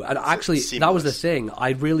no, and actually, that was the thing. I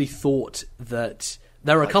really thought that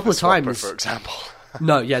there were a couple of times... Swapper, for example.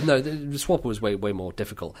 the Swapper was way, way more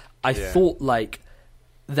difficult. I thought, like,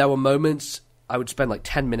 there were moments... I would spend like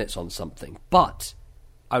 10 minutes on something, but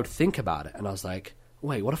I would think about it and I was like,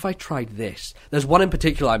 wait, what if I tried this? There's one in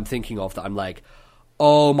particular I'm thinking of that I'm like,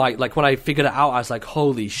 oh my, like when I figured it out, I was like,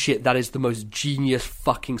 holy shit, that is the most genius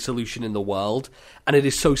fucking solution in the world. And it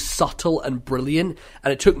is so subtle and brilliant.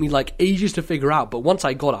 And it took me like ages to figure out. But once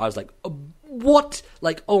I got it, I was like, what?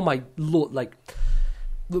 Like, oh my lord, like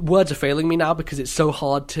the words are failing me now because it's so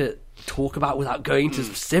hard to talk about without going into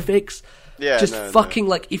specifics. Yeah,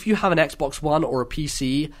 like, if you have an Xbox One or a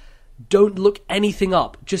PC, don't look anything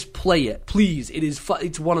up. Just play it, please. It is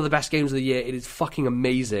it's one of the best games of the year. It is fucking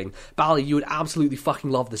amazing. Bally, you would absolutely fucking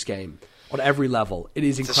love this game on every level. It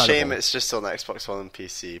is incredible. It's a shame it's just on Xbox One and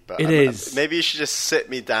PC. But it is. Maybe you should just sit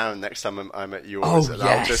me down next time I'm at yours. Oh, and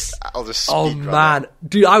yes. I'll just oh speed man, it.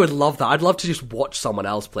 Dude, I would love that. I'd love to just watch someone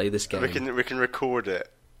else play this game. We can record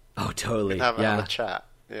it. Oh, totally. Have a chat.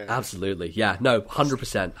 Yeah. Absolutely. Yeah. No,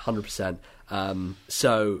 100%.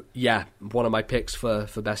 So yeah, one of my picks for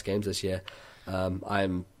best games this year.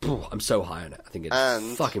 I'm so high on it. I think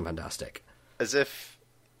it's fucking fantastic. As if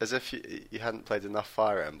you hadn't played enough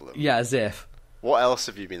Fire Emblem. Yeah, as if. What else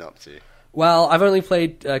have you been up to? Well, I've only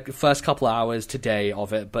played the first couple of hours today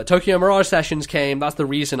of it, but Tokyo Mirage Sessions came. That's the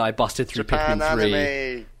reason I busted through Pikmin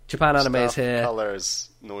 3. Japan Anime is here. Colors,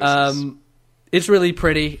 noises. It's really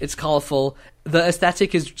pretty. It's colourful. The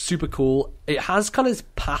aesthetic is super cool. It has kind of this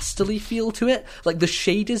pastel-y feel to it. Like, the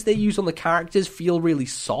shaders they use on the characters feel really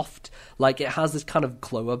soft. Like, it has this kind of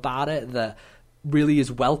glow about it that really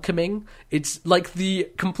is welcoming. It's like the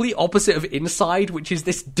complete opposite of Inside, which is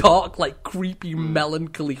this dark, like, creepy,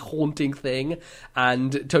 melancholy, haunting thing.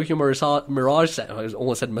 And Tokyo Mirage... I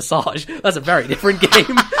almost said Massage. That's a very different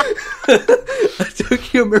game.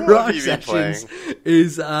 Tokyo Mirage Sessions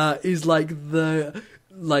is like the...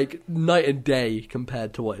 like night and day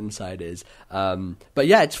compared to what Inside is. But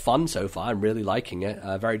yeah, it's fun so far. I'm really liking it.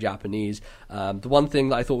 Very Japanese. The one thing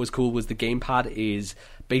that I thought was cool was the gamepad is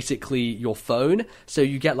basically your phone, so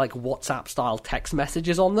you get like WhatsApp style text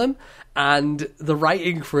messages on them, and the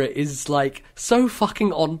writing for it is like so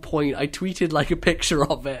fucking on point. I tweeted like a picture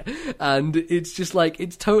of it, and it's just like,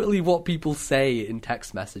 it's totally what people say in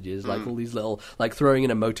text messages, like all these little, like throwing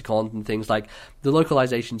in emoticons and things. Like, the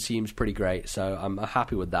localization seems pretty great, so I'm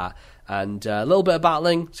happy with that. And a little bit of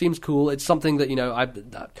battling seems cool. It's something that,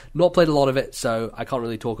 I've not played a lot of it, so I can't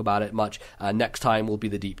really talk about it much. Next time will be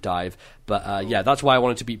the deep dive. But yeah, that's why I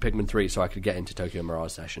wanted to beat Pikmin 3, so I could get into Tokyo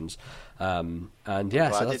Mirage Sessions. And yeah,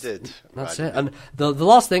 Glad so that's it. And the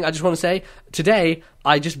last thing I just want to say, today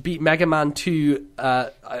I just beat Mega Man 2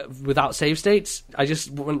 without save states. I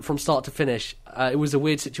just went from start to finish. It was a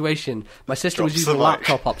weird situation. My sister was using a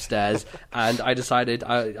laptop upstairs, and I decided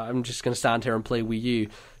I'm just going to stand here and play Wii U.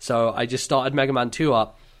 So I just started Mega Man 2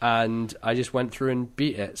 up, and I just went through and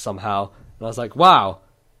beat it somehow. And I was like, wow,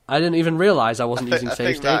 I didn't even realize I wasn't using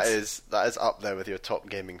save states. That is up there with your top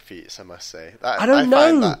gaming feats, I must say. I don't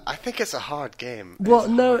know. I think it's a hard game. Well,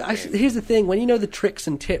 no, here's the thing. When you know the tricks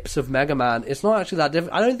and tips of Mega Man, it's not actually that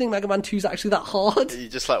difficult. I don't think Mega Man 2 is actually that hard. You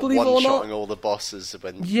just like one-shotting all the bosses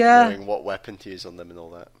when knowing what weapon to use on them and all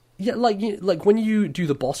that. Yeah, like when you do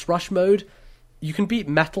the boss rush mode, you can beat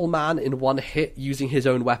Metal Man in one hit using his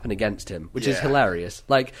own weapon against him, which is hilarious.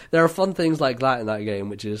 Like, there are fun things like that in that game,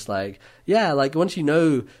 which is like, yeah, like once you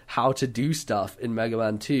know how to do stuff in Mega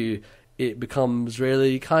Man 2, it becomes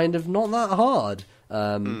really kind of not that hard.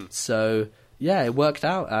 So yeah, it worked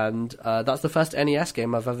out, and that's the first NES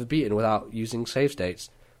game I've ever beaten without using save states.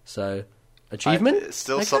 So, achievement? It's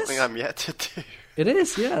still something I'm yet to do. It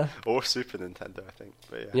is, yeah. Or Super Nintendo, I think.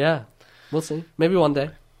 But yeah, we'll see. Maybe one day.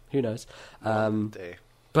 Who knows? One day.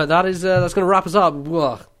 But that's going to wrap us up.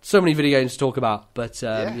 Whoa, so many video games to talk about. But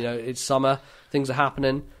it's summer, things are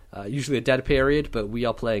happening. Usually a dead period, but we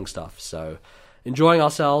are playing stuff. So enjoying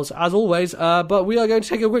ourselves as always. But we are going to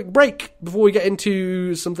take a quick break before we get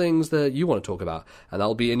into some things that you want to talk about, and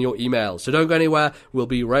that'll be in your emails. So don't go anywhere. We'll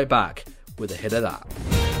be right back with a hit of that.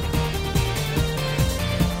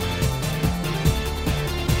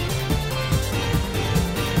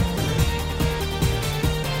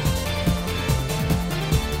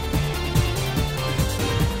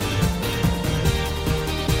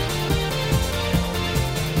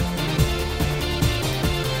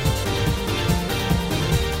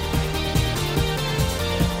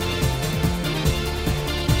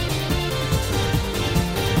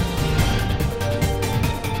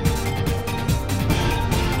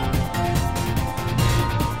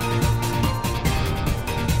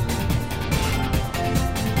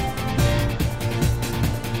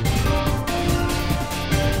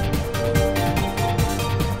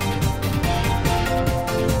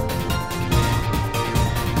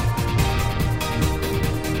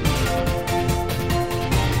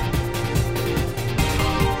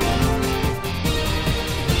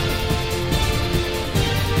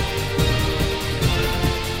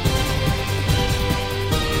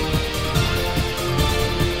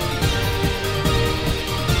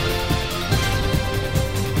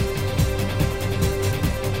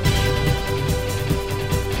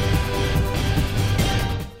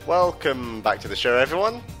 Welcome back to the show,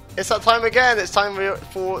 everyone. It's that time again. It's time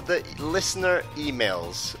for the listener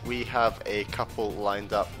emails. We have a couple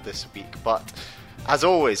lined up this week, but as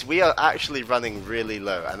always, we are actually running really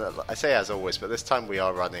low. And I say as always, but this time we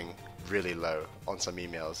are running really low on some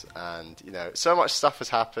emails. And, so much stuff has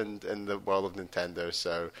happened in the world of Nintendo,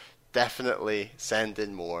 so definitely send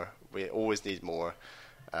in more. We always need more.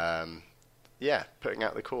 Putting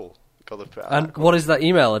out the call. And what is that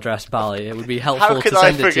email address, Bally? It would be helpful to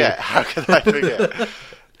send it to. How could I forget?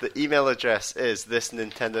 The email address is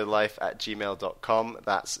thisnintendolife@gmail.com.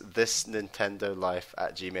 That's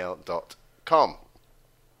thisnintendolife@gmail.com.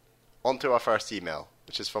 On to our first email,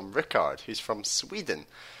 which is from Rickard, who's from Sweden.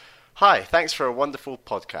 Hi, thanks for a wonderful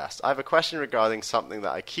podcast. I have a question regarding something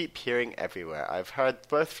that I keep hearing everywhere. I've heard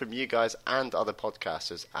both from you guys and other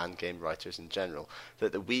podcasters and game writers in general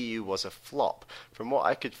that the Wii U was a flop. From what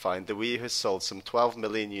I could find, the Wii U has sold some 12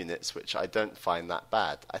 million units, which I don't find that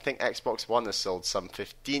bad. I think Xbox One has sold some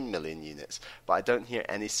 15 million units, but I don't hear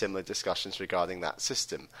any similar discussions regarding that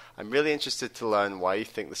system. I'm really interested to learn why you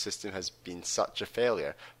think the system has been such a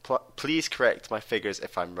failure. Please correct my figures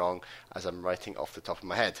if I'm wrong, as I'm writing off the top of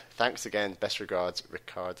my head. Thanks again. Best regards,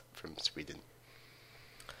 Rickard from Sweden.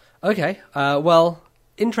 Okay, well,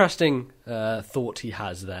 interesting thought he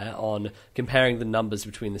has there on comparing the numbers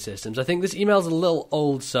between the systems. I think this email's a little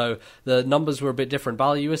old, so the numbers were a bit different.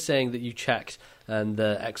 Bally, you were saying that you checked and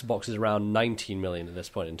the Xbox is around 19 million at this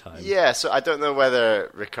point in time. Yeah, so I don't know whether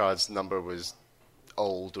Rickard's number was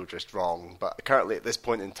old or just wrong, but currently at this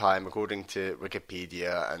point in time, according to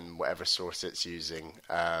Wikipedia and whatever source it's using,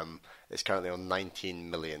 it's currently on 19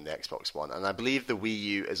 million, the Xbox One, and I believe the Wii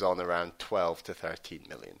U is on around 12 to 13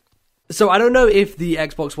 million. So I don't know if the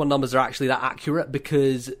Xbox One numbers are actually that accurate,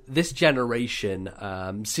 because this generation,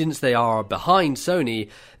 since they are behind Sony,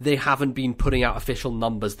 they haven't been putting out official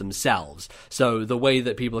numbers themselves. So the way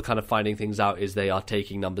that people are kind of finding things out is they are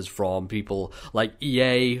taking numbers from people like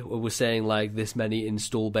EA was saying like this many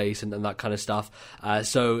install base and that kind of stuff.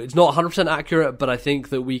 So it's not 100% accurate, but I think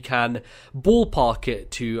that we can ballpark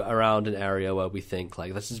it to around an area where we think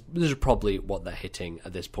like this is probably what they're hitting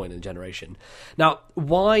at this point in the generation. Now,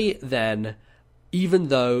 why then, even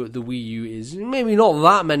though the Wii U is maybe not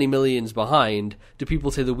that many millions behind, do people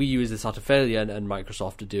say the Wii U is this utter failure and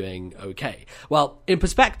Microsoft are doing okay? Well, in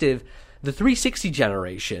perspective, the 360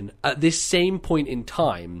 generation, at this same point in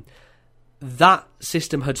time, that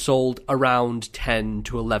system had sold around 10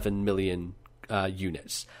 to 11 million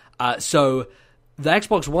units. So the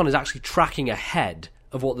Xbox One is actually tracking ahead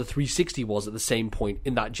of what the 360 was at the same point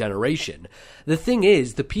in that generation. The thing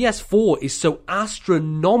is, the PS4 is so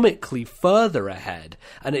astronomically further ahead,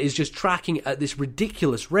 and it is just tracking at this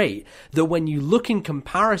ridiculous rate, that when you look in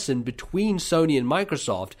comparison between Sony and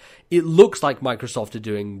Microsoft, it looks like Microsoft are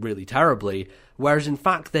doing really terribly, whereas in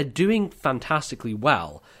fact they're doing fantastically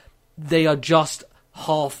well. They are just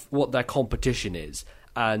half what their competition is,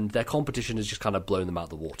 and their competition has just kind of blown them out of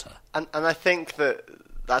the water. And I think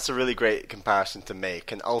that's a really great comparison to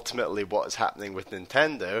make, and ultimately what is happening with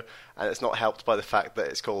Nintendo, and it's not helped by the fact that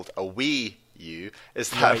it's called a Wii U,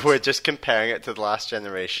 is that we're just comparing it to the last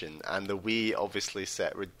generation, and the Wii obviously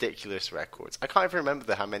set ridiculous records. I can't even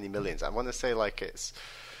remember how many millions. I want to say like it's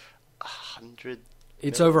 100.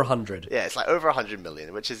 It's over 100. Yeah, it's like over 100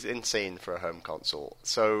 million, which is insane for a home console.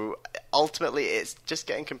 So ultimately, it's just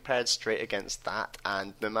getting compared straight against that,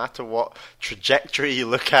 and no matter what trajectory you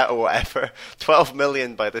look at or whatever, 12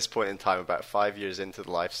 million by this point in time, about 5 years into the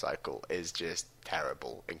life cycle, is just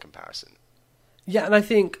terrible in comparison. Yeah, and I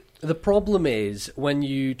think the problem is, when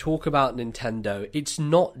you talk about Nintendo, it's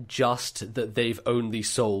not just that they've only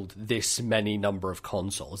sold this many number of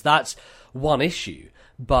consoles. That's one issue.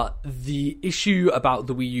 But the issue about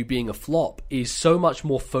the Wii U being a flop is so much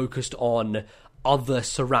more focused on other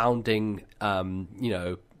surrounding,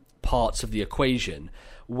 parts of the equation,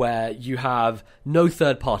 where you have no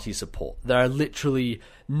third-party support. There are literally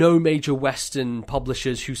no major Western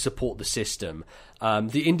publishers who support the system.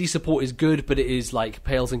 The indie support is good, but it is like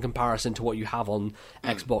pales in comparison to what you have on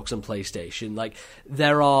Xbox and PlayStation. Like,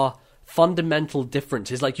 there are fundamental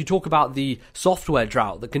differences. Like, you talk about the software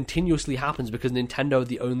drought that continuously happens because Nintendo are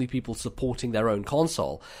the only people supporting their own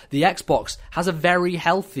console. The Xbox has a very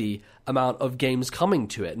healthy amount of games coming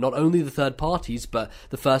to it. Not only the third parties, but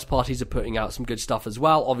the first parties are putting out some good stuff as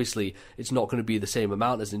well. Obviously, it's not going to be the same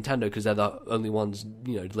amount as Nintendo because they're the only ones,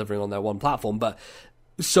 delivering on their one platform. But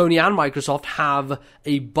Sony and Microsoft have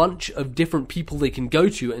a bunch of different people they can go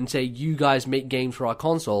to and say, you guys make games for our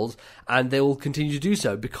consoles, and they will continue to do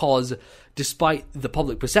so, because despite the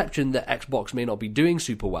public perception that Xbox may not be doing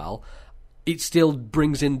super well, it still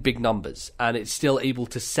brings in big numbers, and it's still able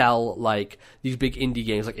to sell like these big indie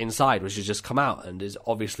games like Inside, which has just come out and is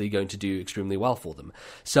obviously going to do extremely well for them.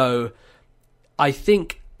 So I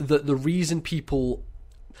think that the reason people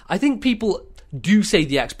do say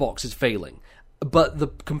the Xbox is failing, but the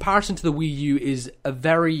comparison to the Wii U is a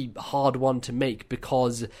very hard one to make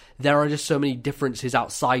because there are just so many differences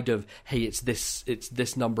outside of, hey, it's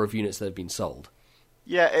this number of units that have been sold.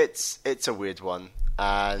 Yeah, it's a weird one,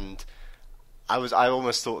 and I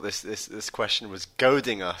almost thought this question was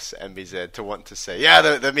goading us, MBZ, to want to say,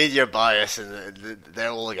 yeah, the media bias and they're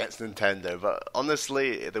all against Nintendo. But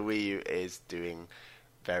honestly, the Wii U is doing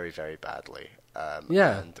very, very badly.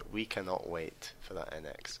 And we cannot wait for that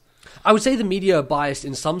NX. I would say the media are biased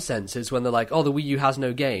in some senses when they're like, oh, the Wii U has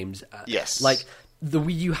no games. Yes. Like, the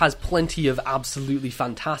Wii U has plenty of absolutely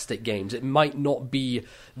fantastic games. It might not be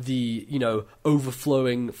the,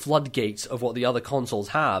 overflowing floodgates of what the other consoles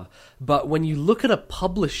have, but when you look at a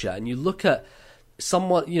publisher and you look at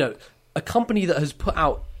someone, a company that has put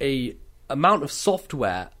out a amount of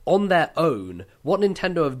software on their own, what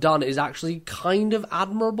Nintendo have done is actually kind of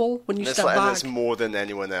admirable when you step back. And it's more than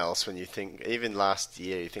anyone else when you think, even last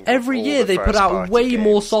year, you think every year they put out way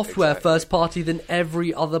more software first party than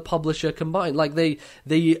every other publisher combined. Like they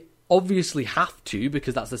obviously have to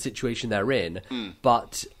because that's the situation they're in,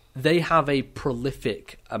 but they have a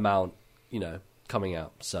prolific amount, coming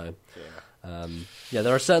out. So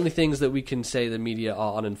there are certainly things that we can say the media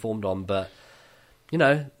are uninformed on, but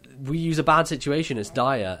we use a bad situation, it's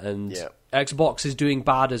dire, and Xbox is doing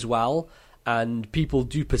bad as well, and people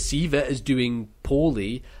do perceive it as doing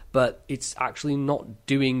poorly, but it's actually not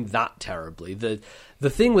doing that terribly. The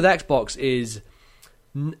thing with Xbox is,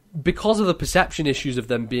 because of the perception issues of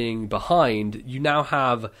them being behind, you now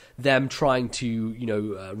have them trying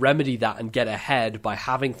to, remedy that and get ahead by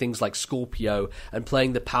having things like Scorpio and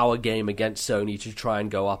playing the power game against Sony to try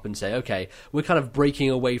and go up and say, okay, we're kind of breaking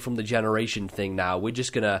away from the generation thing now. We're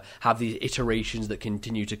just going to have these iterations that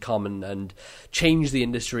continue to come and change the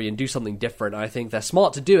industry and do something different. I think they're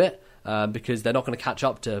smart to do it. Because they're not going to catch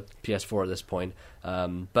up to PS4 at this point.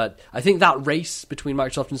 But I think that race between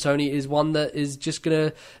Microsoft and Sony is one that is just going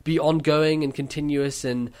to be ongoing and continuous,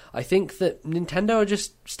 and I think that Nintendo are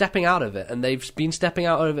just stepping out of it, and they've been stepping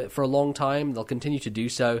out of it for a long time. They'll continue to do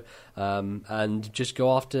so, and just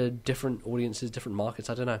go after different audiences, different markets.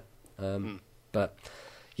 I don't know. But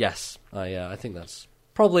yes, I think that's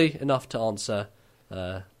probably enough to answer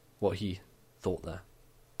what he thought there.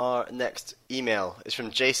 Our next email is from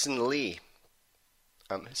Jason Lee.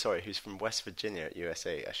 Who's from West Virginia,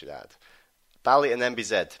 USA, I should add. Bally and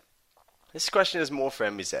MBZ. This question is more for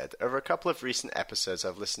MBZ. Over a couple of recent episodes,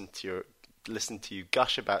 I've listened to you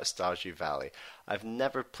gush about Stardew Valley. I've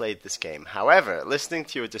never played this game. However, listening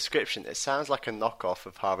to your description, it sounds like a knockoff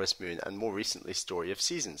of Harvest Moon and more recently Story of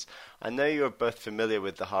Seasons. I know you are both familiar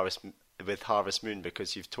with Harvest Moon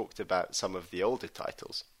because you've talked about some of the older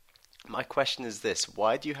titles. My question is this: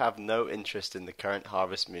 why do you have no interest in the current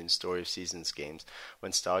Harvest Moon Story of Seasons games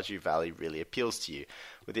when Stardew Valley really appeals to you?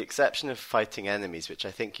 With the exception of fighting enemies, which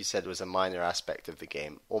I think you said was a minor aspect of the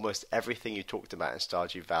game, almost everything you talked about in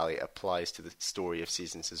Stardew Valley applies to the Story of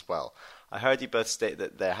Seasons as well. I heard you both state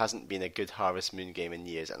that there hasn't been a good Harvest Moon game in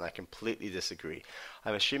years, and I completely disagree.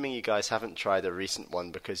 I'm assuming you guys haven't tried a recent one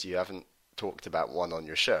because you haven't talked about one on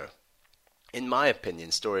your show. In my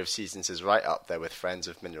opinion, Story of Seasons is right up there with Friends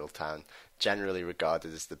of Mineral Town, generally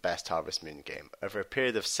regarded as the best Harvest Moon game. Over a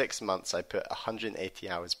period of 6 months, I put 180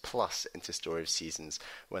 hours plus into Story of Seasons,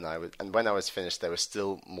 when I was finished, there was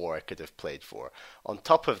still more I could have played for. On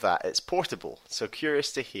top of that, it's portable, so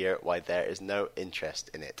curious to hear why there is no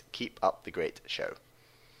interest in it. Keep up the great show.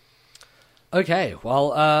 Okay,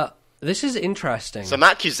 well, this is interesting. Some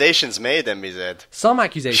accusations made, MBZ. Some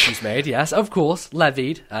accusations made, yes, of course,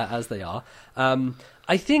 levied, as they are.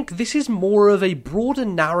 I think this is more of a broader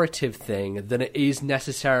narrative thing than it is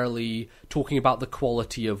necessarily talking about the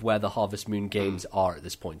quality of where the Harvest Moon games are at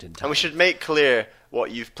this point in time. And we should make clear what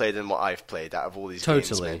you've played and what I've played out of all these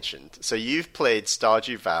games mentioned. So you've played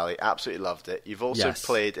Stardew Valley, absolutely loved it. You've also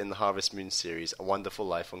played in the Harvest Moon series A Wonderful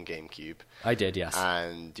Life on GameCube. I did, yes.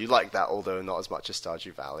 And you liked that, although not as much as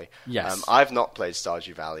Stardew Valley. Yes. I've not played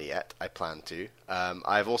Stardew Valley yet. I plan to.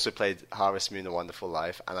 I've also played Harvest Moon A Wonderful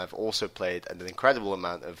Life, and I've also played an incredible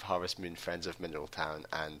amount of Harvest Moon Friends of Mineral Town,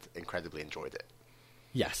 and incredibly enjoyed it.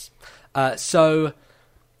 Yes. So,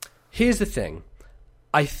 here's the thing.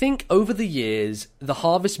 I think over the years, the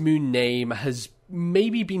Harvest Moon name has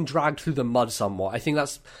maybe been dragged through the mud somewhat. I think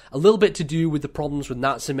that's a little bit to do with the problems with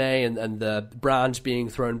Natsume and the brands being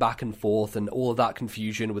thrown back and forth and all of that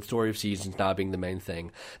confusion with Story of Seasons now being the main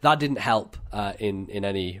thing. That didn't help in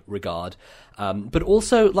any regard. But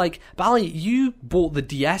also, like, Bally, you bought the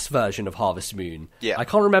DS version of Harvest Moon. Yeah. I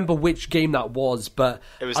can't remember which game that was, but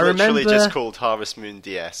It was I literally remember, just called Harvest Moon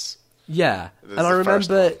DS. Yeah, was and I the first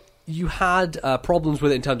remember one. you had problems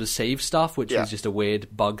with it in terms of save stuff, which Yeah. was just a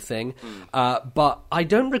weird bug thing. But I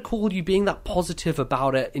don't recall you being that positive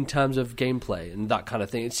about it in terms of gameplay and that kind of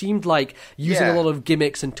thing. It seemed like using Yeah. a lot of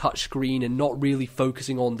gimmicks and touchscreen and not really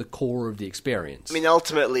focusing on the core of the experience. I mean,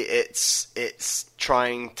 ultimately, it's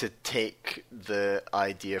trying to take the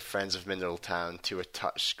idea of Friends of Mineral Town to a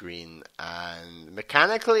touchscreen, and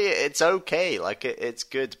mechanically, it's okay. Like, it's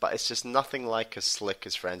good, but it's just nothing like as slick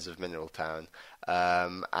as Friends of Mineral Town.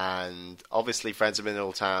 And obviously, Friends of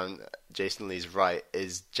Mineral Town, Jason Lee's right,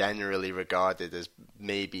 is generally regarded as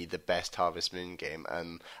maybe the best Harvest Moon game.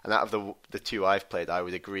 And out of the two I've played, I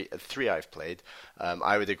would agree. Three I've played,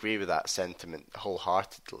 I would agree with that sentiment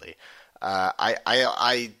wholeheartedly.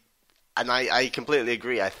 I completely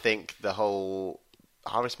agree. I think the whole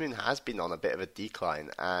Harvest Moon has been on a bit of a decline,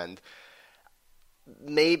 and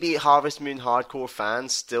maybe Harvest Moon hardcore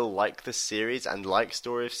fans still like the series and like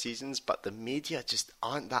Story of Seasons, but the media just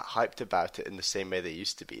aren't that hyped about it in the same way they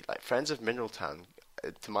used to be. Like, Friends of Mineral Town,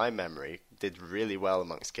 to my memory, did really well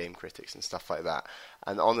amongst game critics and stuff like that.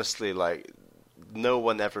 And honestly, like, no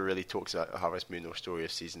one ever really talks about Harvest Moon or Story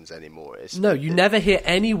of Seasons anymore. No, you never hear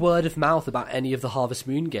any word of mouth about any of the Harvest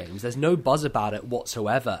Moon games. There's no buzz about it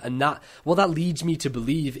whatsoever. And what that leads me to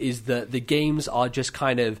believe is that the games are just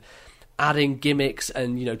kind of adding gimmicks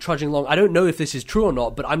and, you know, trudging along. I don't know if this is true or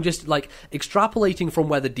not, but I'm just, like, extrapolating from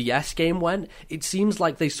where the DS game went. It seems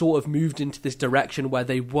like they sort of moved into this direction where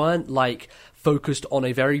they weren't, like, focused on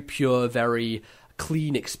a very pure, very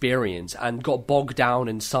clean experience and got bogged down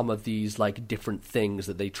in some of these, like, different things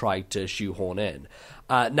that they tried to shoehorn in.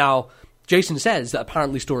 Now, Jason says that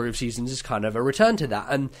apparently Story of Seasons is kind of a return to that,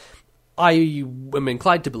 and I am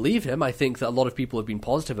inclined to believe him. I think that a lot of people have been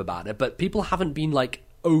positive about it, but people haven't been, like,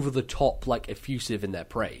 over the top, like, effusive in their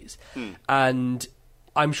praise. And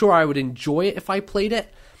I'm sure I would enjoy it if I played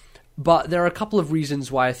it, but there are a couple of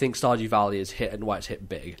reasons why I think Stardew Valley is hit and why it's hit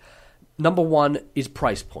big. Number one is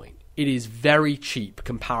price point. It is very cheap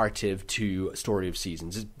comparative to Story of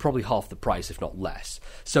Seasons. It's probably half the price, if not less.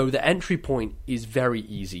 So the entry point is very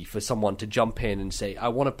easy for someone to jump in and say, I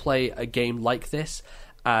want to play a game like this,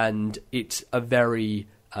 and it's a very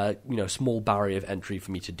small barrier of entry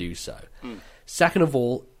for me to do so. Second of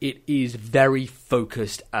all, it is very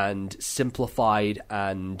focused and simplified,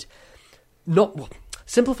 and not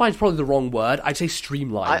simplified is probably the wrong word. I'd say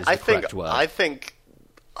streamlined is the correct word. I think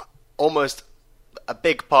almost a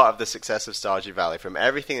big part of the success of Stardew Valley, from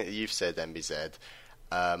everything that you've said, MBZ,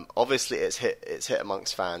 obviously it's hit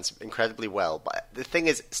amongst fans incredibly well. But the thing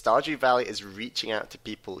is, Stardew Valley is reaching out to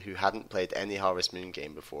people who hadn't played any Harvest Moon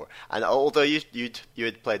game before. And although you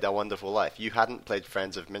had played A Wonderful Life, you hadn't played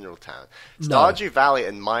Friends of Mineral Town. Stardew Valley,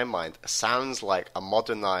 in my mind, sounds like a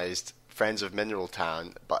modernized Friends of Mineral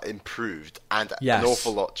Town, but improved and an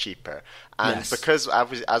awful lot cheaper. And because,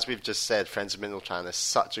 as we've just said, Friends of Mineral Town is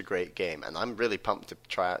such a great game, and I'm really pumped to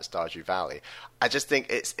try out Stardew Valley. I just think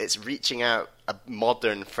it's reaching out a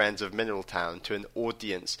modern Friends of Mineral Town to an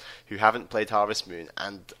audience who haven't played Harvest Moon,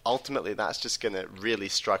 and ultimately that's just going to really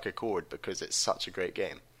strike a chord because it's such a great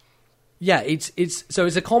game. Yeah, it's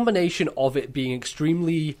a combination of it being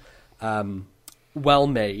extremely well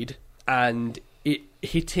made and it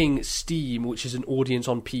hitting Steam, which is an audience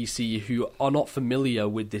on PC who are not familiar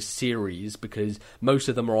with this series because most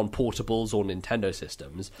of them are on portables or Nintendo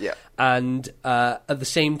systems. Yeah. And at the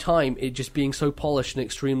same time, it just being so polished and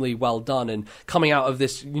extremely well done, and coming out of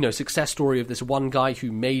this, success story of this one guy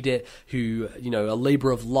who made it, who, a labor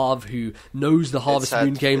of love, who knows the Harvest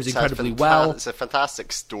Moon games incredibly well. It's a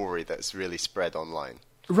fantastic story that's really spread online.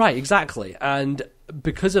 Right, exactly. And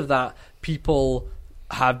because of that, people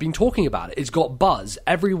have been talking about it. It's got buzz.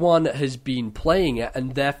 Everyone has been playing it,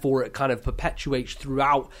 and therefore it kind of perpetuates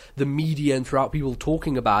throughout the media and throughout people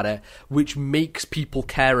talking about it, which makes people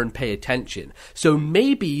care and pay attention. So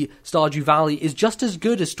maybe Stardew Valley is just as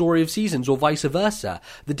good as Story of Seasons or vice versa.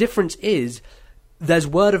 The difference is there's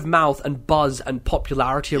word of mouth and buzz and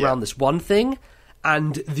popularity around this one thing,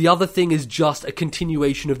 and the other thing is just a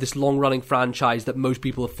continuation of this long-running franchise that most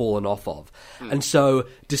people have fallen off of. And so,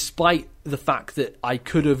 despite the fact that I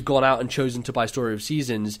could have gone out and chosen to buy Story of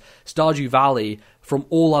Seasons, Stardew Valley, from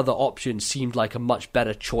all other options, seemed like a much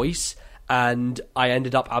better choice, and I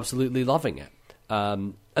ended up absolutely loving it.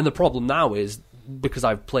 And the problem now is because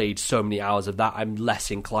I've played so many hours of that, I'm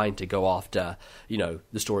less inclined to go after, the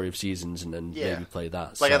Story of Seasons and then maybe play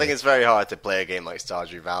that. Like, I think it's very hard to play a game like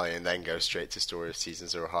Stardew Valley and then go straight to Story of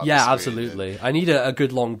Seasons or Harvest Moon. Yeah, absolutely. I need a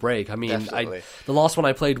good long break. I mean, the last one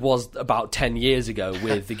I played was about 10 years ago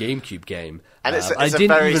with the GameCube game. And I didn't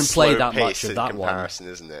very even play slow that pace much of in that comparison,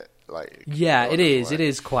 one. isn't it? Like, yeah, it is. It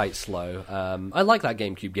is quite slow. I like that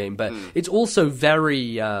GameCube game, but it's also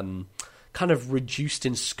very kind of reduced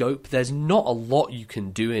in scope. There's not a lot you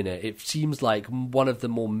can do in it. It seems like one of the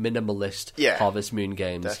more minimalist Harvest Moon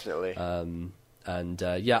games. Definitely.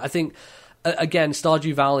 I think, again,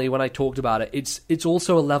 Stardew Valley, when I talked about it, it's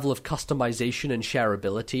also a level of customization and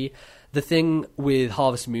shareability. The thing with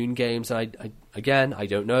Harvest Moon games, and I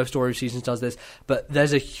don't know if Story of Seasons does this, but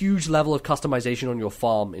there's a huge level of customization on your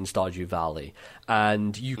farm in Stardew Valley.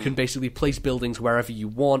 And you can basically place buildings wherever you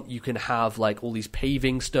want. You can have like all these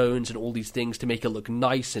paving stones and all these things to make it look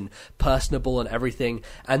nice and personable and everything.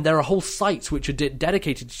 And there are whole sites which are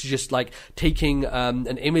dedicated to just like taking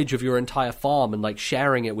an image of your entire farm and like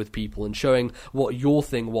sharing it with people and showing what your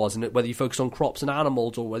thing was, and whether you focus on crops and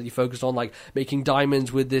animals or whether you focus on like making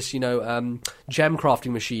diamonds with this, gem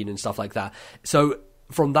crafting machine and stuff like that. So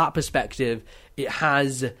from that perspective, it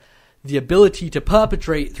has the ability to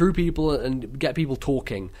perpetrate through people and get people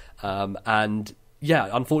talking.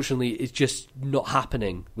 Unfortunately, it's just not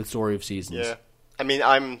happening with Story of Seasons. Yeah, I mean,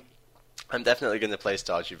 I'm definitely going to play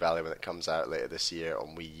Stardew Valley when it comes out later this year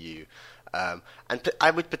on Wii U. And I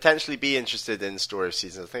would potentially be interested in Story of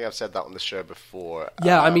Seasons. I think I've said that on the show before.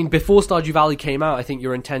 Yeah, I mean, before Stardew Valley came out, I think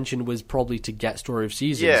your intention was probably to get Story of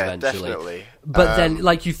Seasons eventually. Definitely. But then,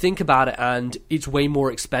 like, you think about it, and it's way more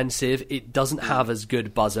expensive. It doesn't have as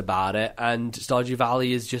good buzz about it, and Stardew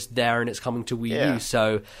Valley is just there, and it's coming to Wii U.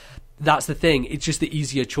 So that's the thing. It's just the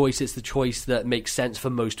easier choice. It's the choice that makes sense for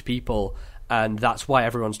most people, and that's why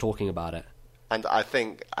everyone's talking about it. And I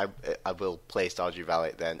think I will play Stardew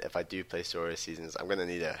Valley then. If I do play Story of Seasons, I'm going to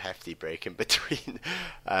need a hefty break in between.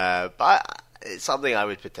 But it's something I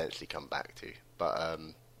would potentially come back to. But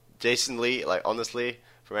Jason Lee, like, honestly,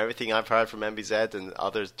 from everything I've heard from MBZ and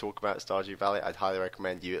others talk about Stardew Valley, I'd highly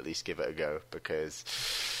recommend you at least give it a go, because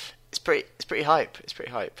it's pretty hype. It's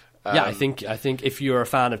pretty hype. Yeah, I think if you're a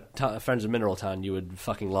fan of Friends of Mineral Town, you would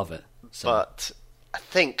fucking love it. So. But I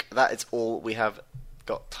think that is all we have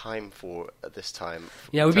got time for at this time.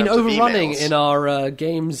 Yeah, we've been overrunning in our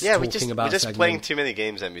games. Yeah, we're just playing too many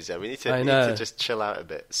games, MBZ. We need to just chill out a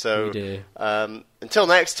bit. So we do. Until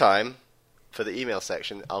next time, for the email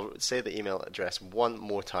section, I'll say the email address one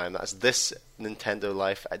more time. That's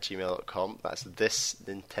thisnintendolife@gmail.com. That's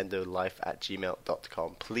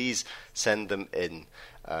thisnintendolife@gmail.com. Please send them in.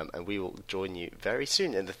 And we will join you very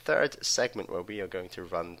soon in the third segment, where we are going to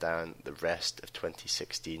run down the rest of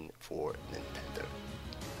 2016 for Nintendo.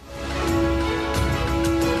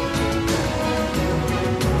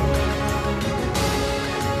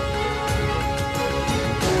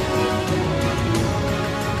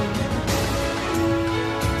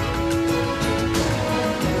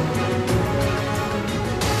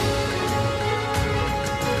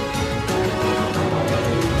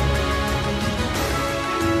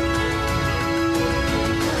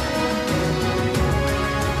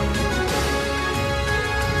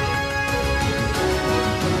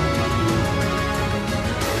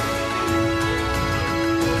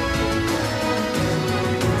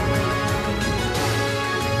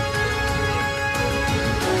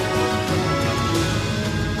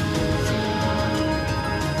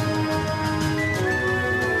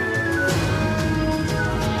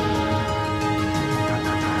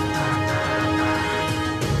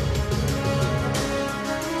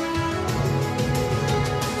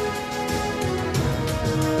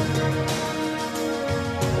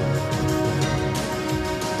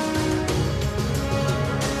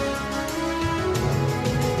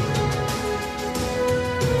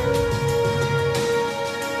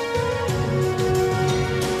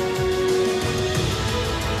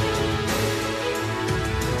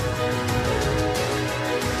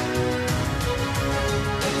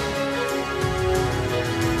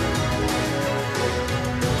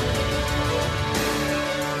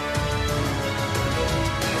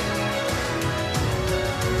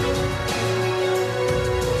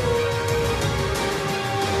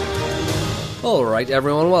 Alright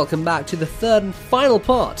everyone, welcome back to the third and final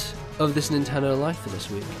part of this Nintendo Life for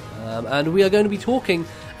this week. And we are going to be talking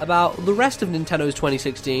about the rest of Nintendo's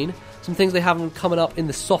 2016, some things they have coming up in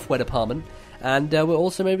the software department, And we're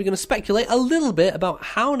also maybe going to speculate a little bit about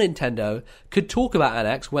how Nintendo could talk about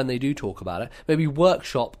NX when they do talk about it. Maybe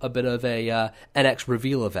workshop a bit of a NX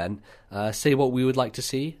reveal event, say what we would like to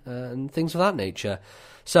see, and things of that nature.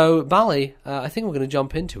 So, Bally, I think we're going to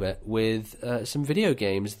jump into it with some video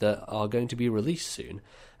games that are going to be released soon.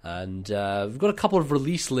 And we've got a couple of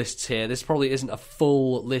release lists here. This probably isn't a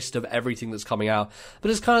full list of everything that's coming out, but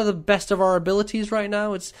it's kind of the best of our abilities right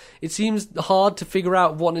now. It seems hard to figure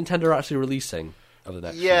out what Nintendo are actually releasing over the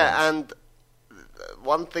next few months. And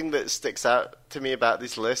one thing that sticks out to me about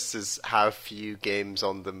these lists is how few games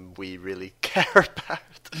on them we really care about.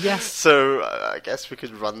 Yes. So I guess we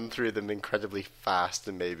could run through them incredibly fast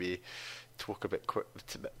and maybe talk a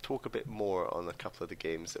bit more on a couple of the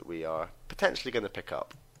games that we are potentially going to pick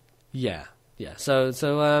up. Yeah. So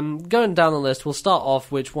going down the list, we'll start off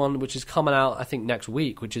which is coming out, I think, next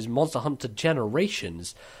week, which is Monster Hunter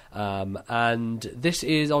Generations. And this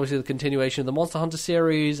is obviously the continuation of the Monster Hunter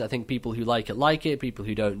series. I think people who like it, people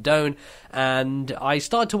who don't. And I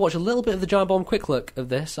started to watch a little bit of the Giant Bomb quick look of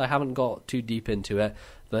this. I haven't got too deep into it.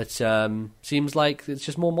 But seems like it's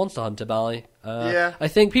just more Monster Hunter, Bally. Yeah. I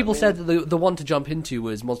think people said that the one to jump into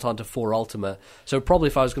was Monster Hunter 4 Ultimate. So probably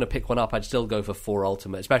if I was going to pick one up, I'd still go for 4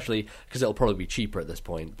 Ultimate, especially because it'll probably be cheaper at this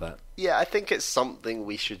point. But yeah, I think it's something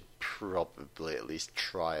we should probably at least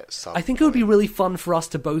try at some I think it would be really fun for us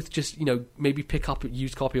to both just, maybe pick up a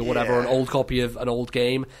used copy or whatever, an old copy of an old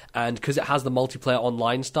game, and because it has the multiplayer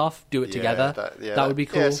online stuff, do it together. That would be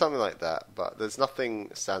cool. Yeah, something like that. But there's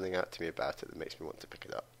nothing standing out to me about it that makes me want to pick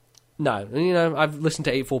it up. No, I've listened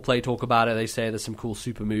to 84 Play talk about it. They say there's some cool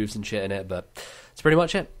super moves and shit in it, but that's pretty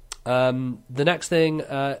much it. The next thing,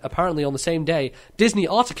 apparently on the same day, Disney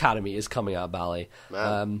Art Academy is coming out, Bally.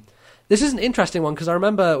 This is an interesting one because I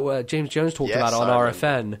remember James Jones talked about it on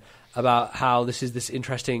RFN about how this is this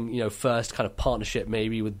interesting, first kind of partnership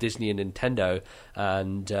maybe with Disney and Nintendo.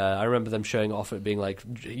 And I remember them showing off it being like,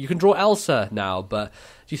 you can draw Elsa now, but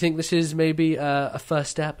do you think this is maybe a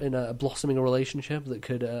first step in a blossoming relationship that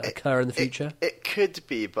could occur in the future? It could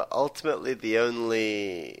be, but ultimately the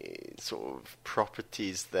only sort of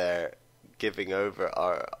properties they're giving over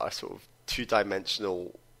are sort of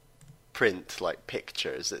two-dimensional print, like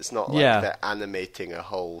pictures. It's not like they're animating a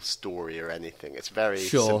whole story or anything. It's very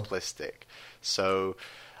simplistic. So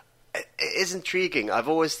it is intriguing. I've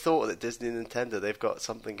always thought that Disney and Nintendo, they've got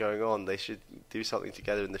something going on. They should do something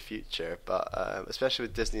together in the future. But especially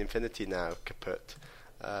with Disney Infinity now kaput,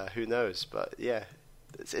 who knows? But yeah,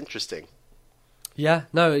 it's interesting. Yeah,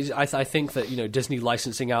 no, I think that Disney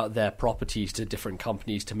licensing out their properties to different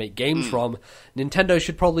companies to make games from, Nintendo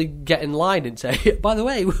should probably get in line and say, by the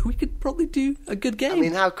way, we could probably do a good game. I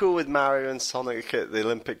mean, how cool would Mario and Sonic at the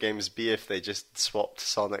Olympic Games be if they just swapped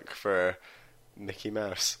Sonic for Mickey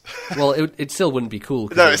Mouse? Well, it still wouldn't be cool.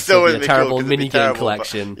 No, it still wouldn't be a terrible cool. mini-game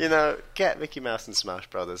collection. But, get Mickey Mouse and Smash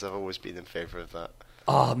Brothers. I've always been in favour of that.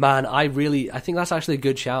 Oh man, I think that's actually a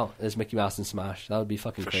good shout. As Mickey Mouse and Smash, that would be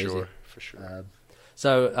fucking crazy. For sure.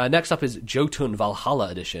 So next up is Jotun Valhalla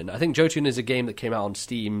Edition. I think Jotun is a game that came out on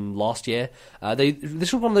Steam last year.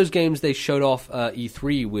 This was one of those games they showed off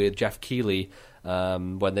E3 with Jeff Keighley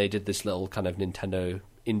when they did this little kind of Nintendo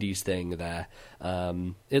Indies thing there.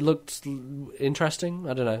 It looked interesting.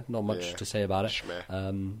 I don't know, not much to say about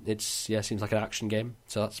it. Seems like an action game,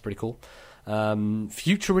 so that's pretty cool.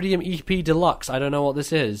 Futuridium EP Deluxe. I don't know what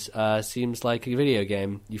this is. Seems like a video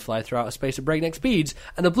game. You fly through outer space at breakneck speeds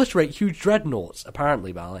and obliterate huge dreadnoughts,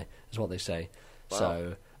 apparently, Bally, is what they say. Wow.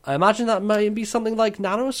 So I imagine that may be something like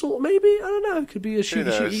Nano Assault, maybe? I don't know. It could be a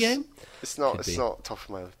shooty game. It's not top of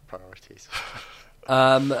my priorities.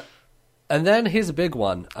 And then here's a big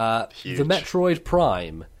one. The Metroid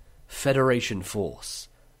Prime Federation Force,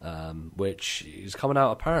 which is coming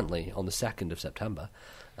out apparently on the 2nd of September.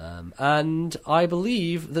 And I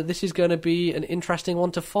believe that this is going to be an interesting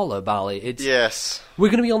one to follow, Bally. Yes. We're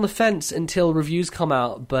going to be on the fence until reviews come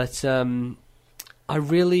out, but I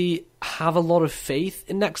really have a lot of faith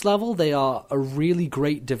in Next Level. They are a really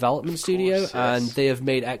great development studio, and they have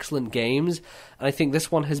made excellent games. And I think this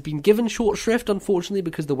one has been given short shrift, unfortunately,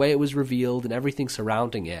 because the way it was revealed and everything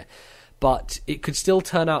surrounding it. But it could still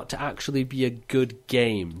turn out to actually be a good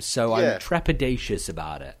game, so I'm trepidatious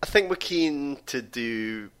about it. I think we're keen to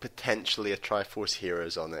do potentially a Triforce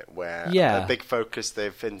Heroes on it, where a big focus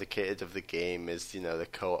they've indicated of the game is, the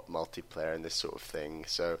co-op multiplayer and this sort of thing.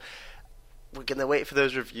 So we're going to wait for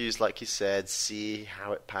those reviews, like you said, see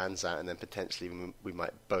how it pans out, and then potentially we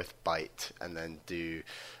might both bite and then do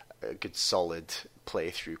a good solid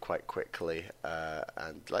playthrough quite quickly.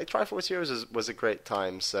 And like Triforce Heroes was a great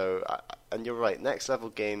time. So, and you're right, Next Level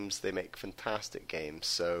Games, they make fantastic games.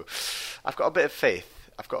 So I've got a bit of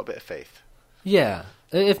faith. Yeah.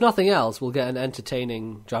 If nothing else, we'll get an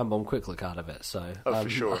entertaining Giant Bomb Quick Look out of it. So for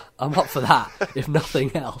sure. I'm up for that, if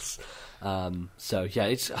nothing else. So yeah,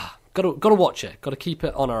 it's got to watch it. Got to keep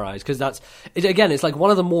it on our eyes because it's like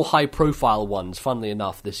one of the more high profile ones. Funnily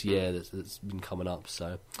enough, this year that's been coming up.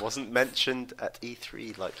 So wasn't mentioned at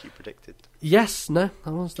E3 like you predicted. Yes, no,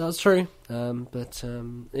 that's true. But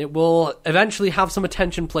it will eventually have some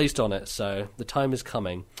attention placed on it. So the time is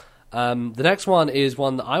coming. The next one is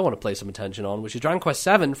one that I want to place some attention on, which is Dragon Quest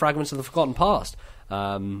VII: Fragments of the Forgotten Past.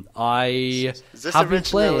 Is this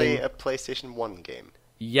originally a PlayStation 1 game?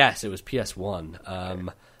 Yes, it was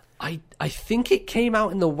PS1. I think it came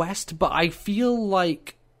out in the West, but I feel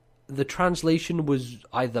like the translation was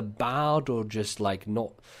either bad or just like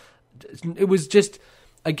not. It was just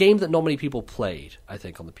a game that not many people played, I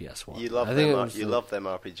think, on the PS1. You love them. You love them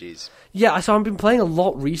RPGs. Yeah, so I've been playing a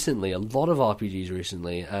lot of RPGs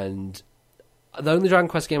recently, and the only Dragon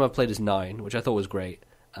Quest game I've played is 9, which I thought was great.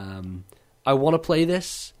 I want to play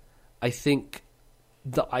this. I think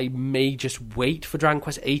that I may just wait for Dragon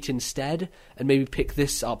Quest 8 instead, and maybe pick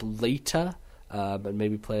this up later, and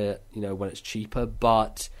maybe play it, when it's cheaper.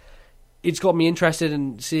 But it's got me interested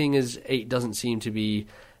in seeing as 8 doesn't seem to be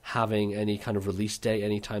having any kind of release date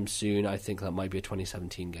anytime soon. I think that might be a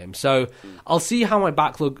 2017 game. So I'll see how my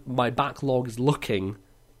backlog is looking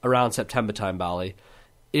around September time, Bally.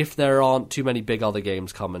 If there aren't too many big other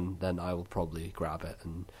games coming, then I will probably grab it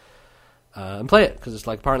and play it, because it's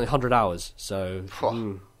like apparently 100 hours. So it's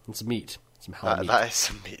some meat. Some hell meat. That is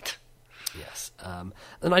some meat. Yes.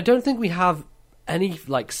 And I don't think we have any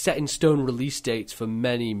like set in stone release dates for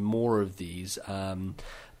many more of these.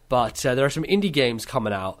 But there are some indie games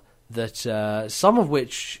coming out that some of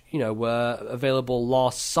which were available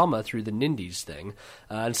last summer through the Nindies thing,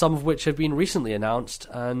 and some of which have been recently announced.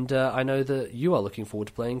 And I know that you are looking forward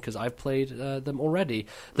to playing because I've played them already.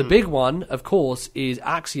 The big one, of course, is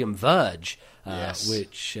Axiom Verge, yes.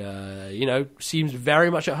 which seems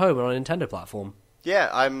very much at home on a Nintendo platform. Yeah,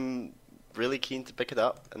 I'm really keen to pick it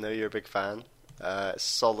up. I know you're a big fan.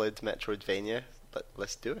 Solid Metroidvania, but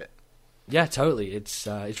let's do it. Yeah, totally. It's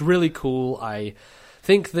really cool. I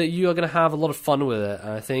think that you are going to have a lot of fun with it.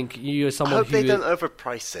 And I think you are someone I hope they don't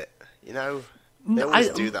overprice it. They always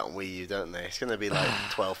do that on Wii U, don't they? It's going to be like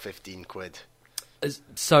 12, 15 quid.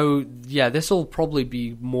 So, yeah, this will probably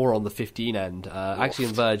be more on the 15 end.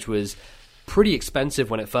 Axiom Verge was pretty expensive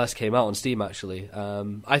when it first came out on Steam, actually.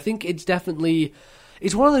 I think it's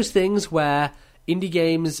one of those things where indie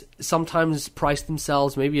games sometimes price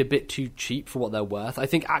themselves maybe a bit too cheap for what they're worth. I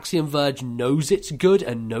think Axiom Verge knows it's good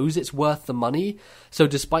and knows it's worth the money. So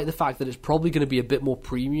despite the fact that it's probably going to be a bit more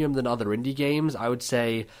premium than other indie games, I would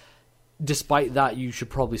say despite that, you should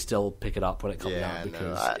probably still pick it up when it comes out,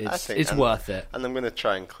 because it's worth it. And I'm going to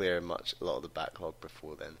try and clear a lot of the backlog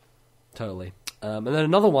before then. Totally. And then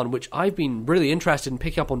another one, which I've been really interested in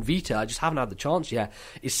picking up on Vita, I just haven't had the chance yet,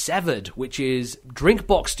 is Severed, which is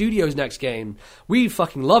Drinkbox Studio's next game. We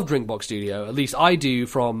fucking love Drinkbox Studio, at least I do,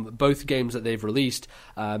 from both games that they've released.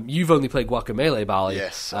 You've only played Guacamelee, Bally.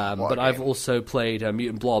 Yes. But I've also played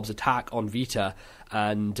Mutant Blob's Attack on Vita,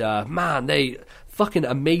 and man, they... fucking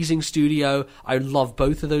amazing studio. I love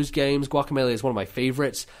both of those games. Guacamelee is one of my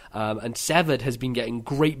favorites, and Severed has been getting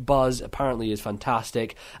great buzz. Apparently, is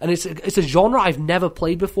fantastic, and it's a genre I've never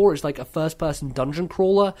played before. It's like a first-person dungeon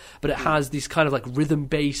crawler, but it has these kind of like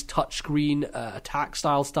rhythm-based touchscreen attack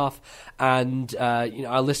style stuff. And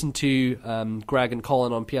I listened to Greg and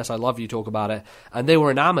Colin on PS I Love You talk about it, and they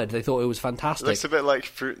were enamored. They thought it was fantastic. It looks a bit like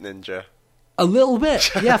Fruit Ninja. A little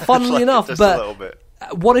bit, yeah. Funnily enough, just but a little bit.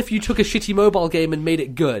 What if you took a shitty mobile game and made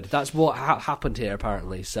it good? That's what happened here,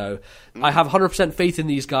 apparently. So I have 100% faith in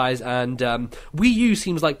these guys, and Wii U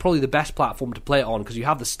seems like probably the best platform to play it on, because you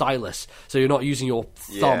have the stylus, so you're not using your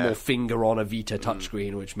thumb or finger on a Vita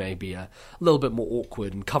touchscreen, which may be a little bit more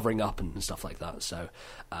awkward and covering up and stuff like that. So,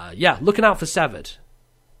 looking out for Severed.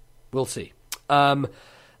 We'll see.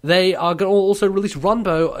 They are going to also release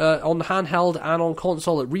Runbow on handheld and on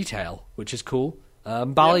console at retail, which is cool.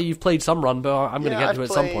 Bally, you've played some Runbow. I'm going to get to it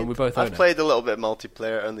at some point. We both own it. I've played a little bit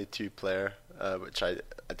multiplayer, only 2-player, which I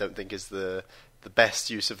don't think is the best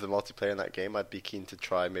use of the multiplayer in that game. I'd be keen to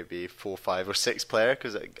try maybe 4, 5, or 6-player,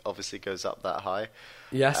 because it obviously goes up that high.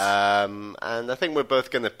 Yes. And I think we're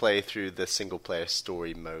both going to play through the single-player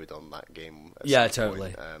story mode on that game. Yeah,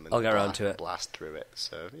 totally. I'll get around to it. Blast through it.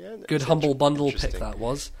 So yeah, good humble bundle pick that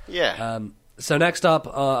was. Yeah. So next up,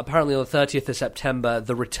 apparently on the 30th of September,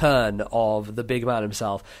 the return of the big man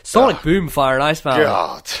himself, Sonic Boom, Fire and Ice Man.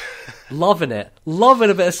 God, loving a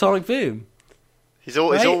bit of Sonic Boom. He's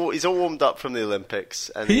all warmed up from the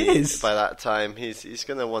Olympics, and he is. By that time, he's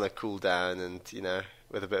going to want to cool down, and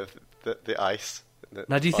with a bit of the ice.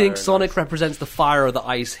 Now, do you think Sonic represents the fire or the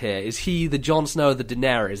ice here? Is he the Jon Snow or the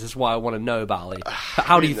Daenerys? That's what I want to know, Bally.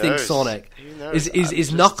 How do you think Sonic? Who knows?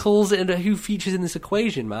 Is Knuckles who features in this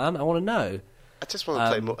equation, man? I want to know. I just want to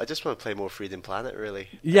play more. I just want to play more Freedom Planet. Really.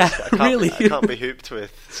 Yeah, really. I can't be hooped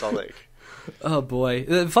with Sonic. Oh boy.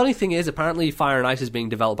 The funny thing is, apparently Fire and Ice is being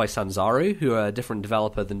developed by Sanzaru, who are a different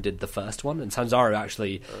developer than did the first one. And Sanzaru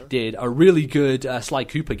actually did a really good Sly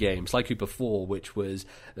Cooper game, Sly Cooper 4, which was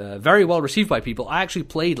very well received by people. I actually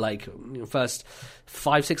played first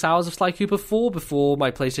 5-6 hours of Sly Cooper 4 before my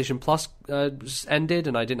PlayStation Plus ended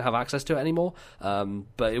and I didn't have access to it anymore.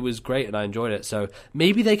 But it was great and I enjoyed it. So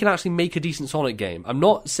maybe they can actually make a decent Sonic game. I'm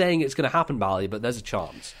not saying it's going to happen, Bally, but there's a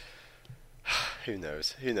chance. Who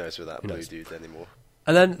knows? Who knows with that blue dude anymore?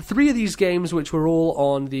 And then 3 of these games, which were all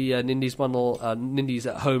on the Nindies bundle, Nindies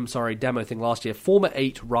at Home, demo thing last year: Forma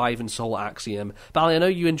 8, Rive, and Soul Axiom. Bally, I know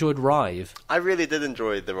you enjoyed Rive. I really did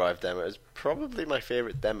enjoy the Rive demo. It was probably my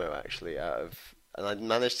favourite demo, actually, and I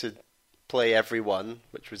managed to play every one,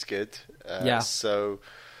 which was good. Yeah. So,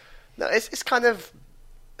 no, it's kind of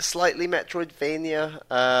slightly Metroidvania,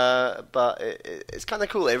 but it's kind of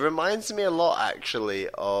cool. It reminds me a lot, actually,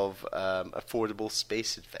 of Affordable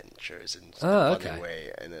Space Adventures in a funny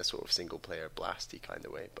way, in a sort of single-player blasty kind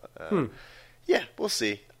of way. But yeah, we'll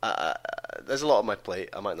see. There's a lot on my plate.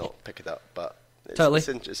 I might not pick it up, but it's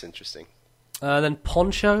interesting. Then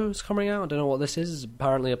Poncho's coming out. I don't know what this is. It's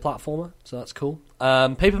apparently a platformer, so that's cool.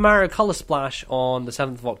 Paper Mario Color Splash on the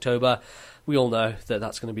 7th of October. We all know that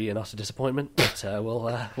that's going to be an utter disappointment, but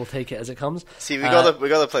we'll take it as it comes. See, we gotta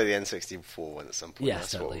play the N64 one at some point. Yeah, that's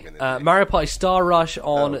certainly. what we're going to do. Mario Party Star Rush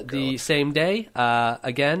on the same day.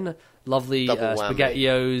 Again, lovely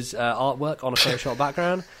SpaghettiOs artwork on a Photoshop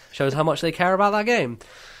background. Shows how much they care about that game.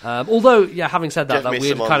 Although, having said that, that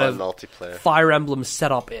weird kind of Fire Emblem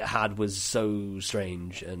setup it had was so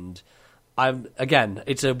strange. And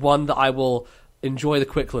it's a one that I will enjoy the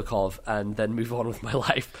quick look of and then move on with my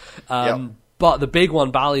life. But the big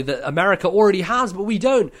one, Bally, that America already has, but we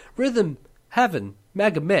don't. Rhythm Heaven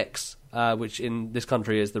Mega Mix, which in this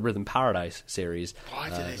country is the Rhythm Paradise series. Why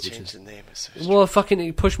did they change the name?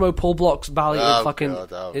 Fucking Pushmo pull blocks, Bally.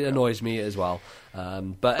 It annoys me as well.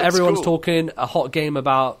 But everyone's talking a hot game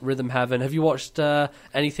about Rhythm Heaven. Have you watched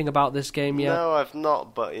anything about this game yet? No, I've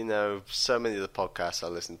not. But so many of the podcasts I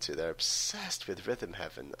listen to, they're obsessed with Rhythm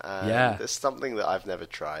Heaven. And there's something that I've never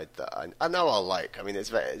tried that I know I'll like. I mean,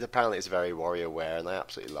 apparently it's very WarioWare, and I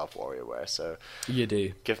absolutely love WarioWare. So you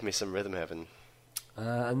do. Give me some Rhythm Heaven.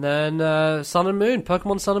 And then Sun and Moon,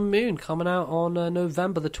 Pokemon Sun and Moon, coming out on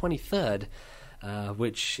November the 23rd.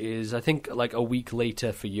 Which is, I think, like a week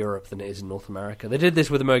later for Europe than it is in North America. They did this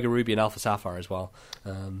with Omega Ruby and Alpha Sapphire as well.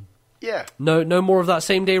 No more of that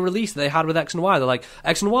same day release they had with X and Y. They're like,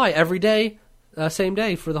 X and Y every day, same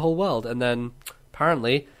day for the whole world. And then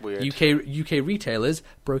apparently UK retailers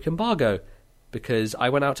broke embargo because I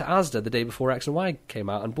went out to Asda the day before X and Y came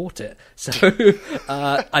out and bought it. So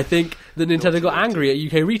I think the Nintendo got angry at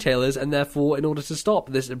UK retailers, and therefore, in order to stop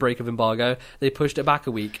this break of embargo, they pushed it back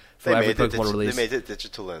a week for every Pokemon release. They made it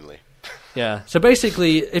digital only. Yeah. So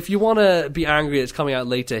basically, if you want to be angry it's coming out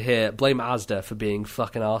later here, blame Asda for being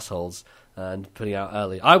fucking assholes and putting it out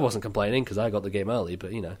early. I wasn't complaining because I got the game early,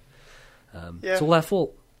 but it's all their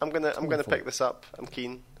fault. I'm gonna pick this up. I'm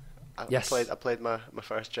keen. I played my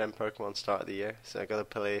first gen Pokemon start of the year, so I got to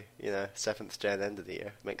play 7th gen end of the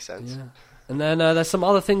year. Makes sense. Yeah. And then there's some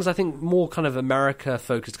other things I think more kind of America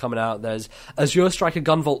focused coming out. There's Azure Striker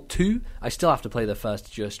Gunvolt 2. I still have to play the first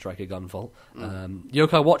Azure Striker Gunvolt.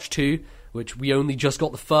 Yokai Watch 2, which we only just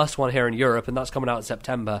got the first one here in Europe, and that's coming out in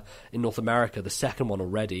September in North America, the second one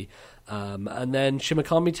already. And then Shin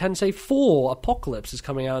Megami Tensei 4 Apocalypse is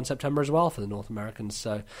coming out in September as well for the North Americans.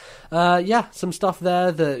 So, some stuff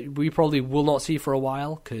there that we probably will not see for a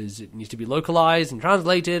while because it needs to be localized and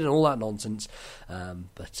translated and all that nonsense.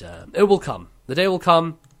 But it will come. The day will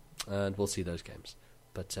come, and we'll see those games.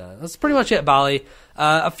 But that's pretty much it, Bally.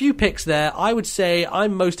 A few picks there. I would say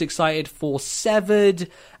I'm most excited for Severed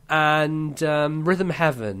and Rhythm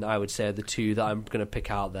Heaven, I would say, are the two that I'm going to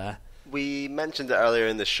pick out there. We mentioned it earlier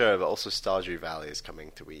in the show, but also Stardew Valley is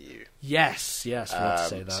coming to Wii U. Yes, we have to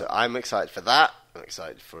say that. So I'm excited for that. I'm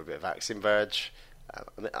excited for a bit of Axiom Verge.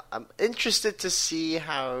 I'm interested to see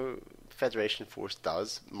how Federation Force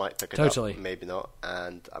does. Might pick it up, maybe not.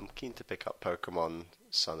 And I'm keen to pick up Pokemon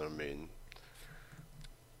Sun or Moon.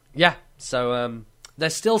 Yeah, so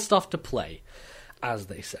there's still stuff to play, as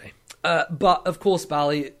they say. But, of course,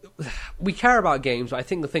 Bally, we care about games, but I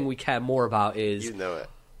think the thing we care more about is... You know it.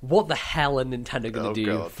 what the hell are Nintendo going to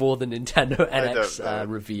do for the Nintendo NX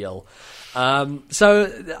reveal?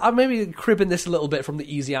 So I'm maybe cribbing this a little bit from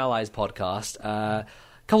the Easy Allies podcast. A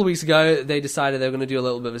couple of weeks ago, they decided they were going to do a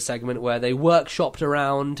little bit of a segment where they workshopped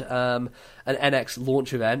around an NX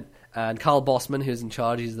launch event. And Carl Bossman, who's in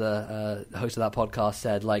charge, he's the host of that podcast,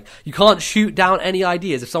 said, like, you can't shoot down any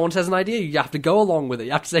ideas. If someone says an idea, you have to go along with it.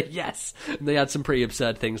 You have to say yes. And they had some pretty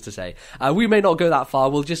absurd things to say. We may not go that far.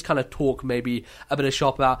 We'll just kind of talk maybe a bit of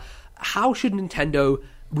shop about how should Nintendo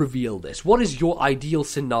reveal this? What is your ideal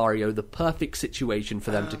scenario, the perfect situation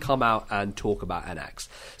for them to come out and talk about NX?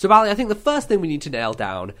 So, Bally, I think the first thing we need to nail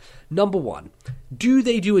down, number one, do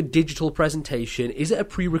they do a digital presentation? Is it a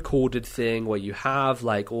pre-recorded thing where you have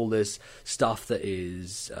like all this stuff that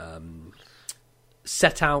is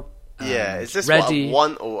set out? Is this ready? What I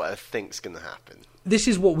want or what I think's going to happen? This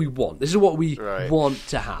is what we want. This is what we want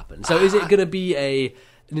to happen. So, is it going to be a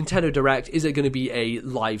Nintendo Direct? Is it going to be a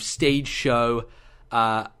live stage show?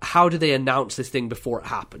 How do they announce this thing before it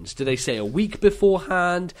happens? Do they say a week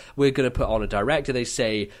beforehand, we're going to put on a Direct? Do they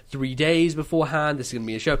say 3 days beforehand, this is going to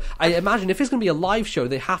be a show? I imagine if it's going to be a live show,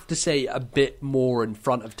 they have to say a bit more in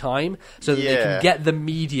front of time so that they can get the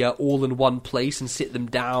media all in one place and sit them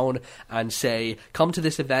down and say, come to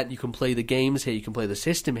this event, you can play the games here, you can play the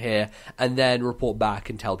system here, and then report back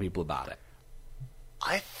and tell people about it.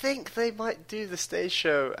 I think they might do the stage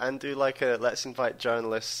show and do like a let's invite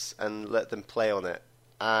journalists and let them play on it.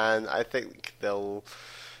 And I think they'll,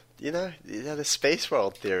 the Space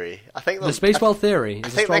World theory. I think the Space World theory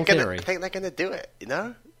is a strong theory. I think they're going to do it.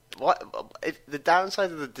 The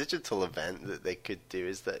downside of the digital event that they could do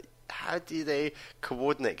is that how do they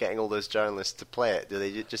coordinate getting all those journalists to play it? Do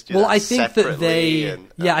they just do that separately?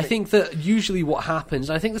 I think that usually what happens,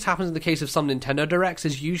 I think this happens in the case of some Nintendo Directs,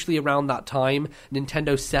 is usually around that time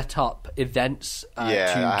Nintendo set up events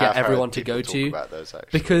to get everyone to go to.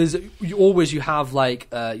 Because you have like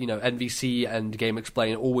NVC and Game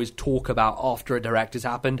Explain always talk about after a Direct has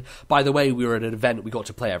happened. By the way, we were at an event, we got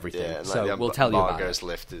to play everything, so we'll tell you about it. The embargo's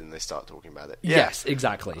lifted and they start talking about it. Yes,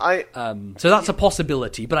 exactly. So that's a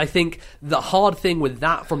possibility, but I think the hard thing with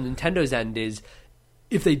that from Nintendo's end is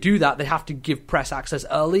if they do that, they have to give press access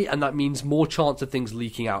early, and that means more chance of things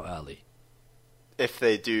leaking out early. If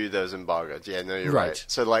they do those embargoes, you're right.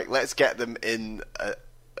 So, let's get them in a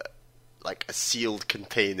sealed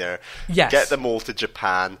container. Yes. Get them all to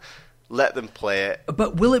Japan. Let them play it.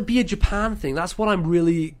 But will it be a Japan thing? That's what I'm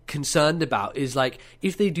really concerned about. Is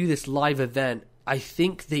if they do this live event, I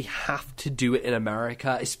think they have to do it in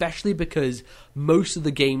America, especially because most of the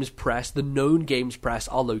games press, the known games press,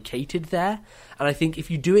 are located there. And I think if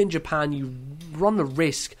you do it in Japan, you run the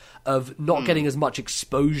risk of not getting as much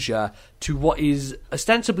exposure to what is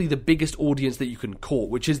ostensibly the biggest audience that you can court,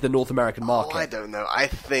 which is the North American market. I don't know. I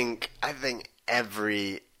think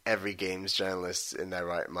every games journalist in their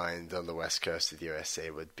right mind on the west coast of the USA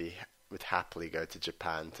would happily go to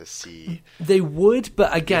Japan to see. They would,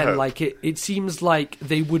 but again, it seems like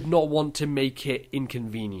they would not want to make it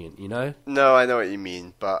inconvenient, No, I know what you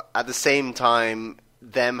mean, but at the same time,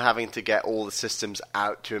 them having to get all the systems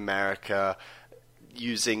out to America,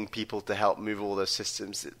 using people to help move all those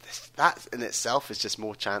systems, that in itself is just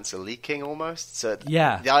more chance of leaking almost. So the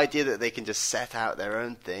idea that they can just set out their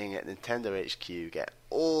own thing at Nintendo HQ, get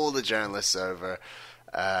all the journalists over,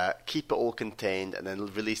 keep it all contained, and then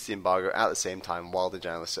release the embargo at the same time while the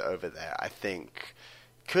journalists are over there, I think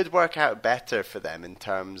could work out better for them in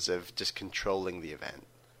terms of just controlling the event.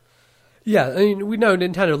 Yeah, I mean, we know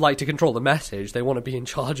Nintendo like to control the message. They want to be in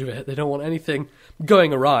charge of it. They don't want anything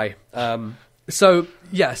going awry. So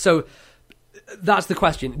that's the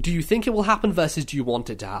question. Do you think it will happen versus do you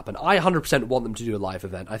want it to happen? I 100% want them to do a live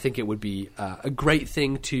event. I think it would be a great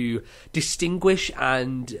thing to distinguish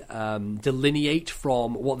and delineate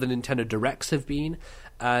from what the Nintendo Directs have been.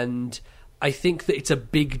 And I think that it's a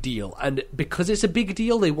big deal. And because it's a big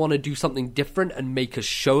deal, they want to do something different and make a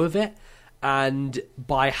show of it. And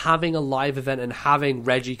by having a live event and having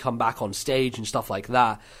Reggie come back on stage and stuff like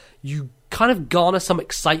that, you kind of garner some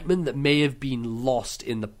excitement that may have been lost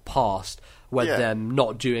in the past with them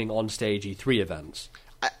not doing on-stage E3 events.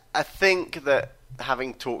 I think that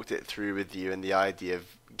having talked it through with you and the idea of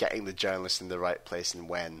getting the journalists in the right place and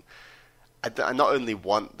when, I not only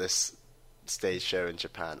want this stage show in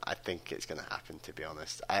Japan, I think it's going to happen, to be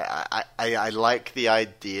honest. I like the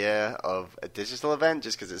idea of a digital event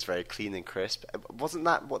just because it's very clean and crisp. Wasn't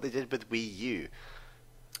that what they did with Wii U?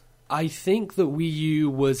 I think that Wii U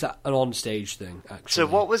was an on-stage thing, actually. So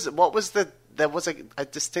what was I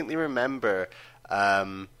distinctly remember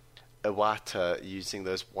Iwata using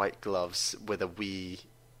those white gloves with a Wii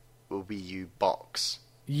U box.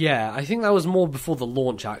 Yeah, I think that was more before the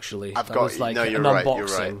launch, actually. I've that got was like no, you're an right. unboxing.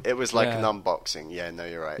 You're right. It was like Yeah. an unboxing. Yeah, no,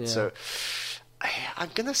 you're right. Yeah. So I'm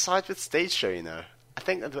gonna side with Stage Show. I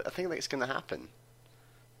think that's gonna happen.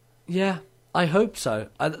 Yeah, I hope so.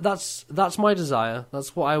 That's my desire.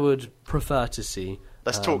 That's what I would prefer to see.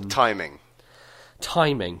 Let's talk timing.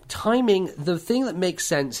 Timing. The thing that makes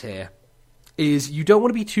sense here is you don't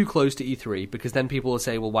want to be too close to E3 because then people will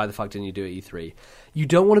say, well, why the fuck didn't you do it at E3? You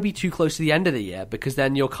don't want to be too close to the end of the year because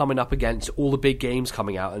then you're coming up against all the big games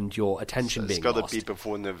coming out and your attention being lost. It's got to be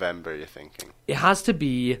before November, you're thinking. It has to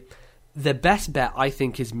be. The best bet, I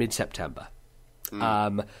think, is mid-September.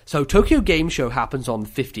 So Tokyo Game Show happens on the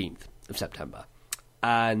 15th of September.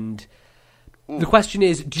 And the question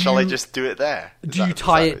is, shall I just do it there? Do you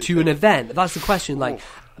tie it to an event? That's the question. Like,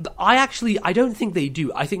 I don't think they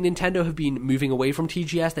do. I think Nintendo have been moving away from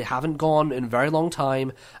TGS. They haven't gone in a very long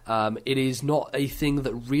time. It is not a thing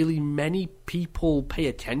that really many people pay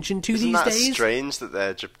attention to these days. Isn't that strange that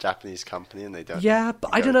they're a Japanese company and they don't? Yeah, but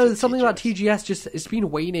I don't know. Something about TGS it's been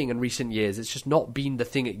waning in recent years. It's just not been the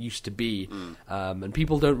thing it used to be, and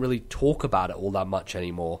people don't really talk about it all that much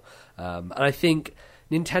anymore. And I think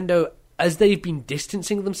Nintendo, as they've been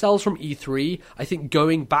distancing themselves from E3, I think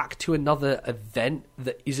going back to another event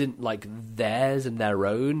that isn't like theirs and their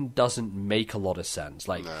own doesn't make a lot of sense.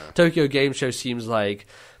 Like, Tokyo Game Show seems like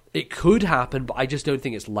it could happen, but I just don't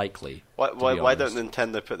think it's likely. Why don't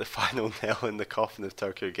Nintendo put the final nail in the coffin of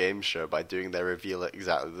Tokyo Game Show by doing their reveal at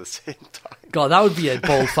exactly the same time? God, that would be a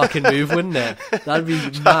bold fucking move, wouldn't it? That'd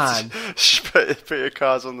be mad. Put your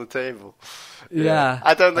cards on the table. Yeah.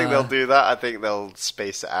 I don't think they'll do that. I think they'll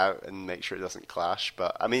space it out and make sure it doesn't clash.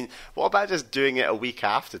 But, I mean, what about just doing it a week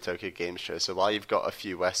after Tokyo Game Show? So while you've got a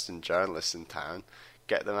few Western journalists in town,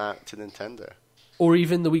 get them out to Nintendo. Or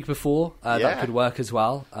even the week before, that could work as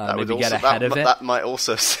well. Maybe get ahead of it. That might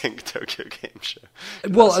also sink Tokyo Game Show.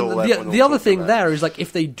 Well, the other thing there is, like,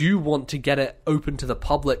 if they do want to get it open to the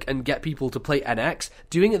public and get people to play NX,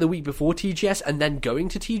 doing it the week before TGS and then going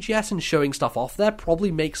to TGS and showing stuff off there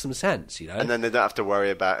probably makes some sense, you know? And then they don't have to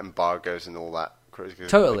worry about embargoes and all that.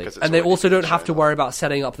 Totally. And they also don't have to worry about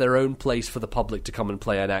setting up their own place for the public to come and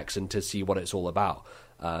play NX and to see what it's all about.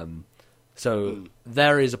 So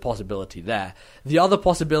there is a possibility there. The other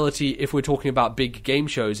possibility, if we're talking about big game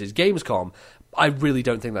shows, is Gamescom. I really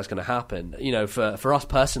don't think that's going to happen. You know, for us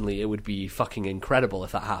personally, it would be fucking incredible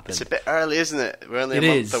if that happened. It's a bit early, isn't it? We're only a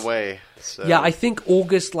month away. So. Yeah, I think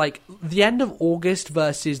August, like, the end of August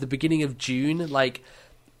versus the beginning of June, like,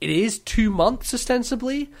 it is 2 months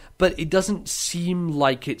ostensibly, but it doesn't seem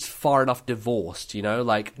like it's far enough divorced, you know?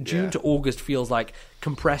 Like, June to August feels like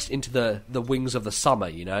compressed into the wings of the summer,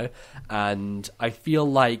 you know? And I feel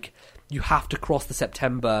like you have to cross the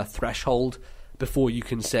September threshold before you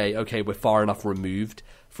can say, okay, we're far enough removed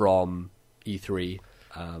from E3.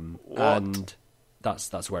 And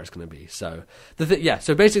that's where it's going to be. So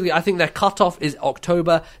so basically, I think their cutoff is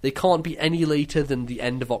October. They can't be any later than the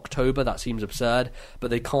end of October. That seems absurd, but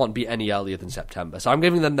they can't be any earlier than September. So I'm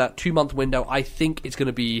giving them that 2-month window. I think it's going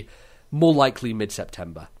to be more likely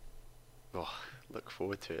mid-September. Oh, look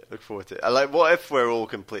forward to it. Like, what if we're all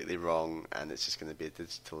completely wrong and it's just going to be a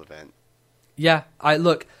digital event? Yeah,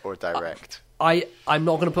 or direct. I'm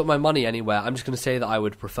not going to put my money anywhere. I'm just going to say that I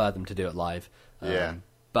would prefer them to do it live.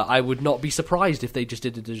 But I would not be surprised if they just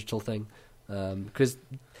did a digital thing. Because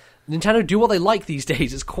Nintendo do what they like these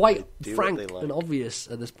days. It's quite frank and obvious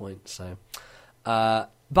at this point. So,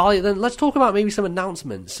 Bali, then let's talk about maybe some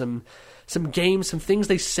announcements, some games, some things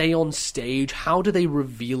they say on stage. How do they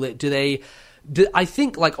reveal it? I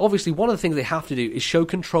think, like, obviously one of the things they have to do is show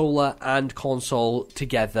controller and console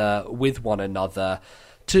together with one another,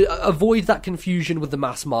 to avoid that confusion with the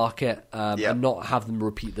mass market and not have them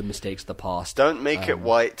repeat the mistakes of the past. Don't make it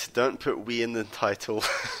white. Don't put Wii in the title.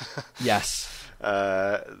 Yes.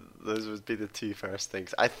 Those would be the two first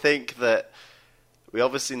things. I think that we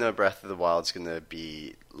obviously know Breath of the Wild is going to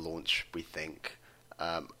be launch, we think.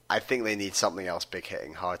 I think they need something else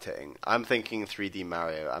big-hitting, hard-hitting. I'm thinking 3D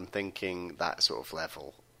Mario. I'm thinking that sort of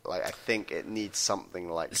level. Like, I think it needs something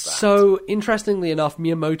like that. So, interestingly enough,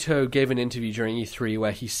 Miyamoto gave an interview during E3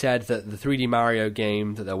 where he said that the 3D Mario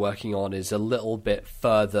game that they're working on is a little bit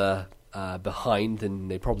further behind than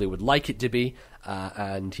they probably would like it to be.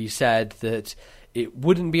 And he said that it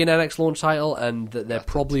wouldn't be an NX launch title and that they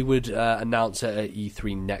probably would announce it at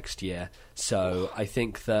E3 next year. So, I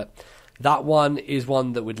think that one is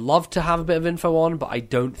one that we'd love to have a bit of info on, but I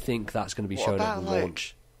don't think that's going to be shown at the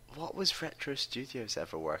launch. What was Retro Studios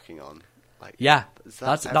ever working on? Like,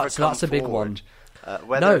 that's a big one.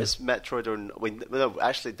 Whether it's Metroid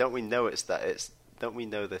or don't we know it's don't we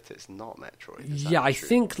know that it's not Metroid? Is Yeah, that I true?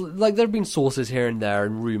 think like there have been sources here and there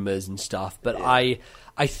and rumors and stuff, but I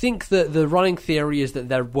think that the running theory is that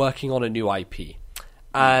they're working on a new IP,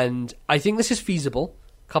 and I think this is feasible.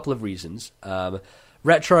 A couple of reasons.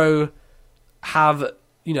 Retro have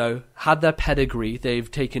had their pedigree. They've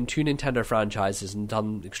taken 2 Nintendo franchises and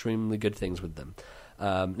done extremely good things with them.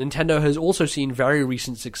 Nintendo has also seen very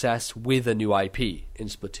recent success with a new IP in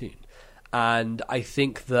Splatoon, and I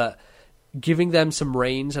think that giving them some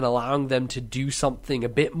reins and allowing them to do something a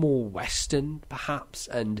bit more Western, perhaps,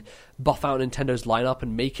 and buff out Nintendo's lineup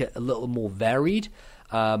and make it a little more varied.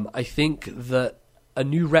 I think that a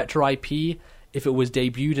new retro IP, if it was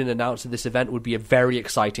debuted and announced at this event, would be a very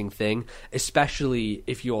exciting thing, especially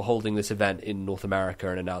if you're holding this event in North America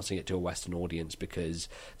and announcing it to a Western audience, because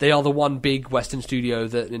they are the one big Western studio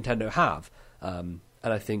that Nintendo have. And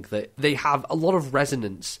I think that they have a lot of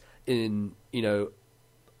resonance in,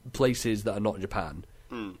 places that are not Japan.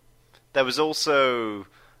 There was also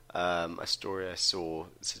a story I saw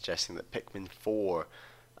suggesting that Pikmin 4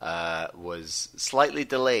 was slightly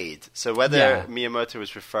delayed. So whether Miyamoto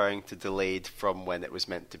was referring to delayed from when it was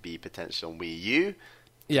meant to be potential on Wii U,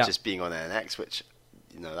 just being on NX, which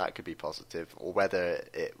that could be positive, or whether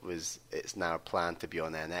it's now planned to be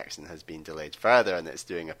on NX and has been delayed further, and it's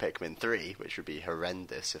doing a Pikmin 3, which would be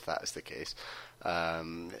horrendous if that is the case.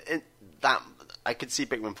 I could see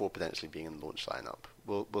Pikmin 4 potentially being in the launch lineup.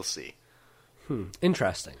 We'll see.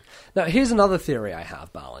 Interesting. Now, here's another theory I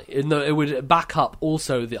have, Bally. It would back up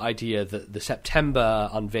also the idea that the September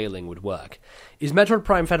unveiling would work. Is Metroid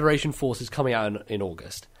Prime Federation Force is coming out in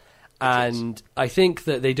August. And I think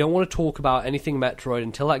that they don't want to talk about anything Metroid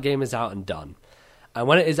until that game is out and done. And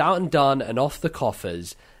when it is out and done and off the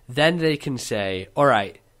coffers, then they can say, all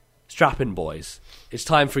right, strap in, boys. It's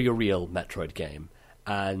time for your real Metroid game.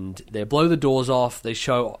 And they blow the doors off. They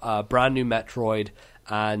show a brand new Metroid.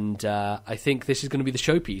 And I think this is going to be the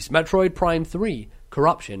showpiece. Metroid Prime 3,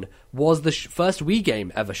 Corruption, was the first Wii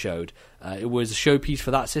game ever showed. It was a showpiece for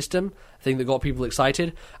that system. I think that got people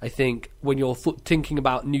excited. I think when you're thinking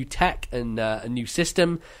about new tech and a new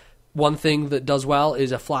system, one thing that does well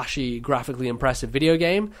is a flashy, graphically impressive video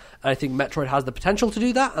game. And I think Metroid has the potential to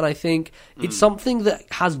do that. And I think it's something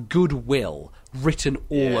that has goodwill written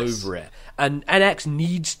all over it. And NX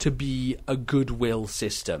needs to be a goodwill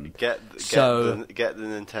system. Get the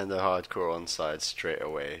Nintendo hardcore on side straight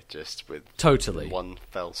away, just with one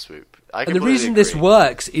fell swoop. And the reason this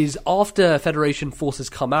works is after Federation Forces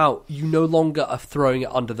come out, you no longer are throwing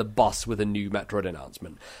it under the bus with a new Metroid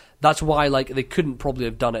announcement. That's why they couldn't probably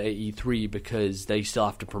have done it at E3, because they still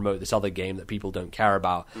have to promote this other game that people don't care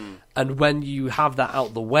about. And when you have that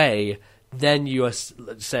out the way, then you are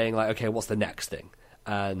saying, okay, what's the next thing?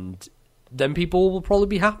 And then people will probably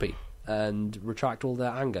be happy and retract all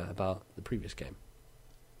their anger about the previous game.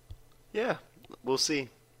 Yeah, we'll see.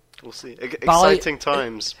 We'll see. Exciting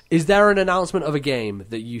times. Is there an announcement of a game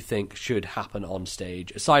that you think should happen on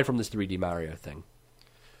stage, aside from this 3D Mario thing?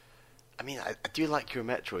 I mean, I do like your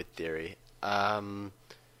Metroid theory. What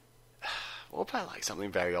about something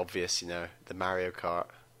very obvious, the Mario Kart?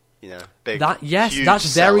 Big,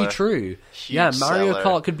 that's very true. Huge Mario seller.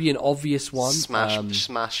 Kart could be an obvious one.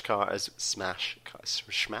 Smash Kart as Smash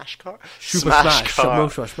Kart.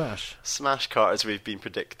 Smash Kart, as we've been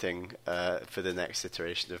predicting for the next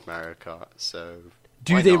iteration of Mario Kart. So,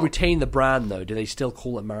 do they retain the brand though? Do they still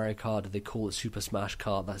call it Mario Kart? Do they call it Super Smash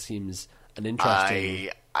Kart? That seems an interesting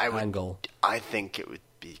angle. I think it would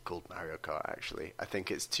be called Mario Kart. Actually, I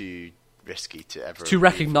think it's too risky to ever. It's too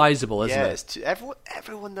recognizable, isn't it?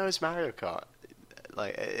 Everyone knows Mario Kart.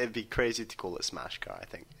 It'd be crazy to call it Smash Kart, I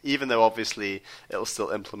think. Even though obviously it'll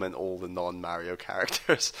still implement all the non-Mario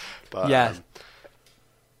characters. But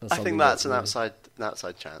I think that's an outside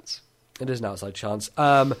chance. It is an outside chance.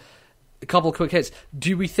 A couple of quick hits.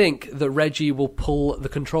 Do we think that Reggie will pull the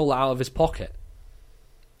controller out of his pocket?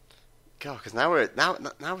 God, because now we're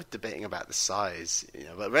debating about the size.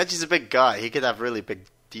 But Reggie's a big guy. He could have really big,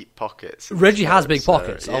 deep pockets. Reggie has big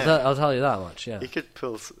pockets. I'll tell you that much. Yeah, he could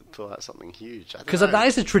pull out something huge. Because that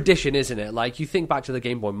is a tradition, isn't it? You think back to the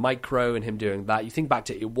Game Boy Micro and him doing that. You think back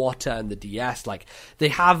to Iwata and the DS. They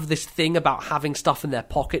have this thing about having stuff in their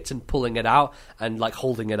pockets and pulling it out and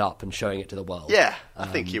holding it up and showing it to the world. Yeah, I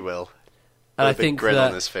think he will. And I think grin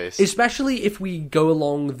on his face. Especially if we go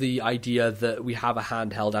along the idea that we have a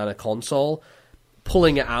handheld and a console,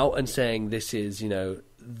 pulling it out and saying this is,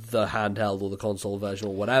 the handheld or the console version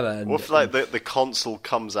or whatever. And, what if the console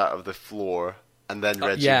comes out of the floor and then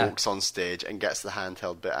Reggie walks on stage and gets the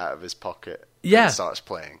handheld bit out of his pocket and starts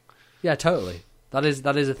playing? Yeah, totally. That is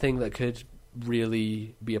a thing that could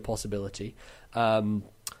really be a possibility.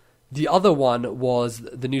 The other one was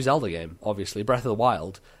the new Zelda game, obviously, Breath of the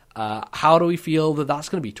Wild. How do we feel that that's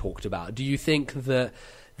going to be talked about? Do you think that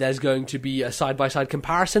there's going to be a side-by-side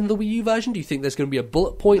comparison of the Wii U version? Do you think there's going to be a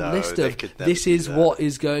bullet point list of this is what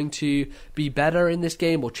is going to be better in this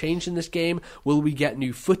game or changed in this game? Will we get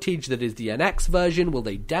new footage that is the NX version? Will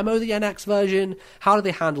they demo the NX version? How do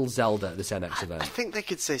they handle Zelda at this NX event? I think they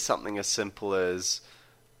could say something as simple as,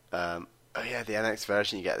 oh yeah, the NX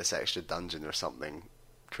version, you get this extra dungeon or something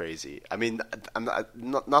crazy. I mean,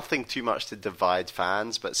 nothing too much to divide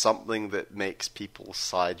fans, but something that makes people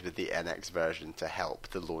side with the NX version to help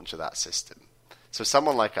the launch of that system. So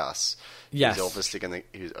someone like us, yes, who's obviously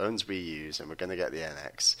who owns Wii U's, and we're going to get the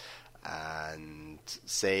NX, and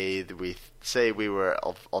say we were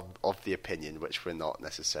of the opinion, which we're not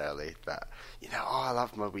necessarily, that I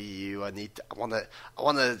love my Wii U. I want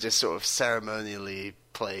to just sort of ceremonially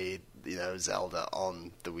play Zelda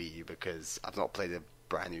on the Wii U because I've not played a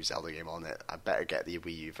brand new Zelda game on it. I better get the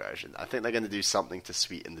Wii U version. I think they're going to do something to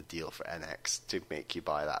sweeten the deal for NX to make you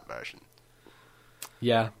buy that version.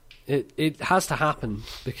 Yeah, it has to happen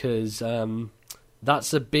because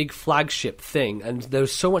that's a big flagship thing, and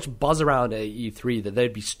there's so much buzz around it at E3 that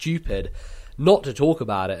they'd be stupid not to talk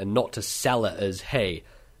about it and not to sell it as, hey,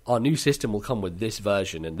 our new system will come with this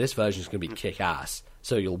version, and this version is going to be kick-ass.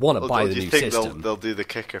 So you'll want to buy the new system. Do you think they'll do the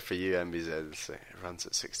kicker for you, MBZ, and say it runs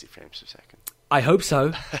at 60 frames per second? I hope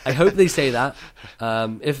so. I hope they say that.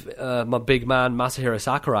 If my big man Masahiro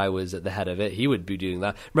Sakurai was at the head of it, he would be doing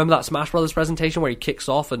that. Remember that Smash Brothers presentation where he kicks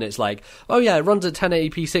off and it's like, oh yeah, it runs at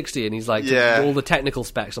 1080p 60, and he's like, all the technical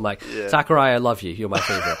specs. I'm like, Sakurai, I love you. You're my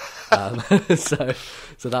favorite.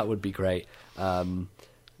 So that would be great.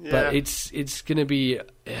 But it's going to be,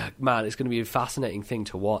 man, it's going to be a fascinating thing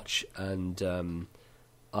to watch, and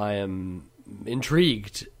I am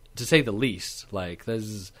intrigued to say the least. Like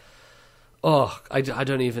there's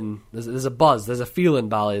there's a buzz, there's a feeling,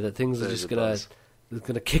 Bally, that things are just gonna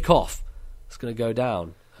kick off. It's gonna go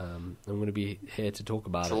down. I'm gonna be here to talk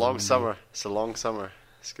about it. It's a long summer. It's a long summer.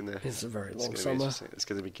 It's a very long summer. It's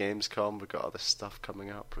gonna be Gamescom. We've got other stuff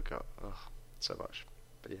coming up. We've got so much.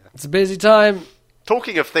 But yeah, it's a busy time.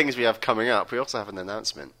 Talking of things we have coming up, we also have an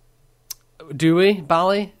announcement. Do we,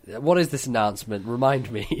 Bally? What is this announcement?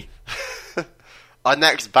 Remind me. Our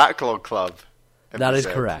next Backlog Club. That is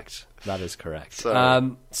correct.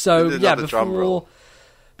 So yeah,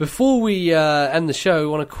 before we end the show, we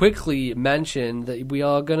want to quickly mention that we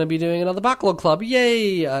are going to be doing another Backlog Club.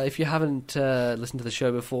 Yay! If you haven't listened to the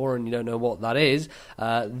show before and you don't know what that is,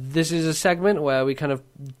 this is a segment where we kind of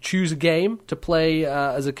choose a game to play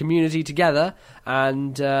as a community together,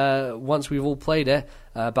 and once we've all played it,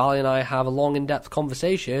 Bally and I have a long, in-depth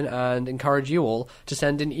conversation and encourage you all to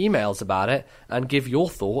send in emails about it and give your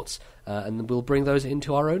thoughts, and we'll bring those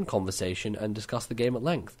into our own conversation and discuss the game at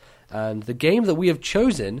length. And the game that we have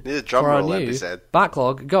chosen for our new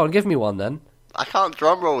Backlog... Go on, give me one then. I can't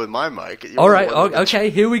drum roll with my mic. All right, okay,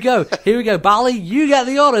 here we go. Bally, you get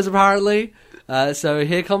the honours, apparently. So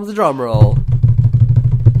here comes the drum roll.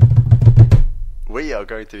 We are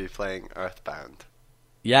going to be playing Earthbound.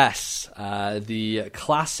 Yes, the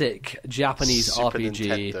classic Japanese Super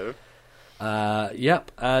RPG. Nintendo.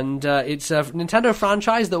 Yep, and it's a Nintendo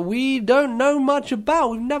franchise that we don't know much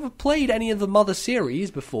about. We've never played any of the Mother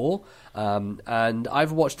series before, and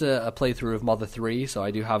I've watched a playthrough of Mother 3, so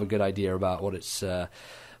I do have a good idea about what it's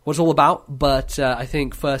all about, but I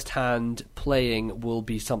think first-hand playing will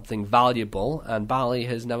be something valuable, and Bally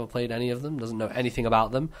has never played any of them, doesn't know anything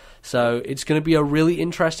about them, so it's going to be a really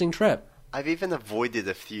interesting trip. I've even avoided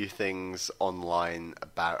a few things online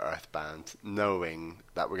about Earthbound, knowing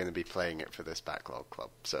that we're going to be playing it for this Backlog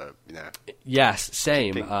Club. So, Yes,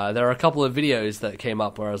 same. There are a couple of videos that came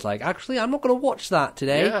up where I was like, actually, I'm not going to watch that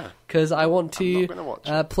today because I want to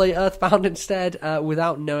play Earthbound instead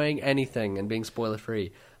without knowing anything and being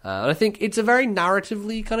spoiler-free. And I think it's a very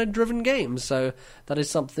narratively kind of driven game, so that is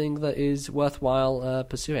something that is worthwhile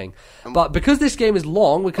pursuing. But because this game is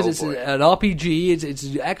long, because it's an RPG,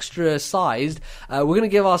 it's extra sized, we're going to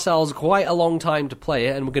give ourselves quite a long time to play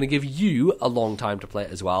it, and we're going to give you a long time to play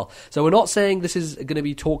it as well. So we're not saying this is going to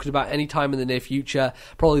be talked about any time in the near future.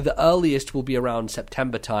 Probably the earliest will be around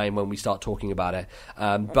September time when we start talking about it.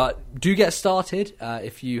 But do get started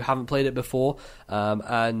if you haven't played it before,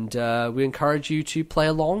 and we encourage you to play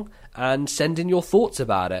along and send in your thoughts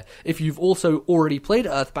about it. If you've also already played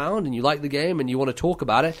Earthbound and you like the game and you want to talk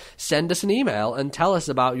about it, send us an email and tell us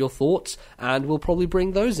about your thoughts, and we'll probably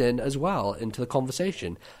bring those in as well into the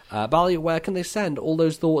conversation. Bally, where can they send all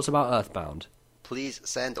those thoughts about Earthbound? Please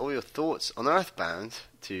send all your thoughts on Earthbound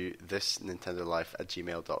to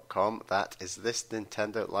thisnintendolife@gmail.com. That is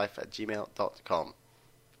thisnintendolife@gmail.com.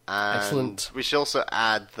 And Excellent. we should also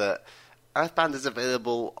add that Earthbound is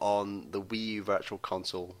available on the Wii U Virtual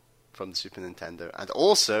Console from the Super Nintendo. And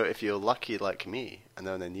also, if you're lucky like me and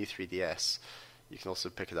own a new 3DS, you can also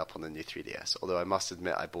pick it up on the new 3DS. Although I must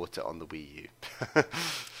admit, I bought it on the Wii U.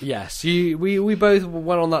 Yes, we both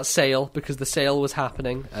went on that sale because the sale was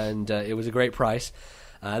happening and it was a great price.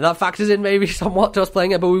 That factors in maybe somewhat to us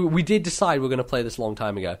playing it, but we did decide we're going to play this a long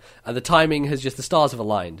time ago. And the timing has just, the stars have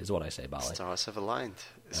aligned, is what I say, Bally. Stars have aligned.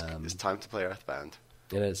 It's time to play Earthbound.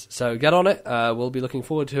 It is. So get on it. We'll be looking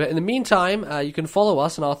forward to it. In the meantime, you can follow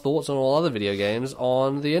us and our thoughts on all other video games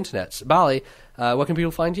on the internet. Bally, where can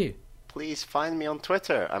people find you? Please find me on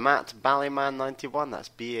Twitter. I'm at Ballyman91. That's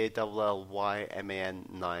BALLYMAN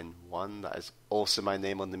 91. That is also my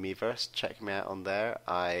name on the Miiverse. Check me out on there.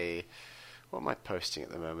 What am I posting at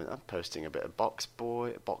the moment? I'm posting a bit of Box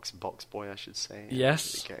Boy, I should say.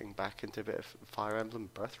 Yes. Getting back into a bit of Fire Emblem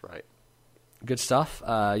Birthright. Good stuff.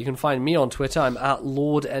 You can find me on Twitter. I'm at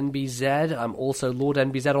LordNBZ. I'm also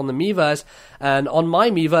LordNBZ on the Miiverse. And on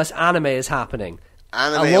my Miiverse, anime is happening.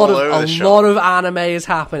 Anime all over the shop. A lot of anime is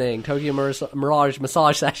happening. Tokyo Mirage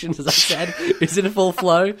Massage Sessions, as I said, is in full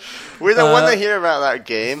flow. We don't want to hear about that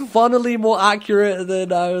game. Funnily more accurate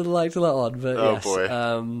than I would like to let on. But yes, boy.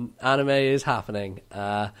 Anime is happening.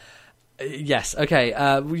 Yes, okay.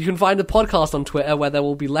 You can find the podcast on Twitter where there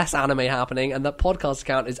will be less anime happening, and that podcast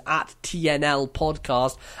account is at TNL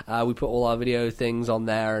Podcast. We put all our video things on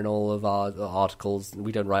there and all of our articles.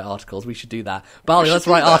 We don't write articles. We should do that. Bally, let's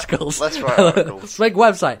write articles. Let's write articles. Let's make a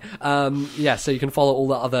website. So you can follow all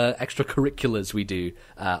the other extracurriculars we do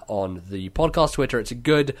on the podcast Twitter. It's a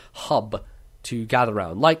good hub to gather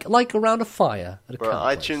around, like around a fire at a We're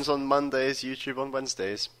on campfire. iTunes on Mondays, YouTube on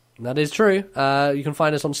Wednesdays. That is true. You can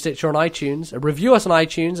find us on Stitcher on iTunes. Review us on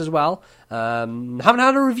iTunes as well. Haven't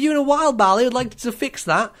had a review in a while, Bally. I'd like to fix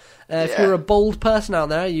that. If you're a bold person out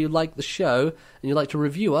there, you like the show, and you'd like to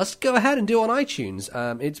review us, go ahead and do it on iTunes.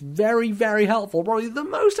 It's very, very helpful. Probably the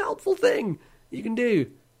most helpful thing you can do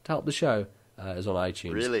to help the show is on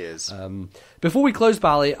iTunes. Really is. Before we close,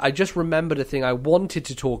 Bally, I just remembered a thing I wanted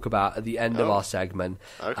to talk about at the end of our segment.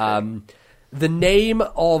 Okay. The name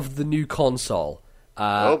of the new console.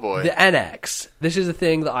 Oh boy. The NX. This is a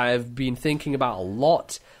thing that I have been thinking about a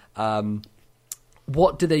lot.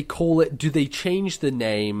 What do they call it? Do they change the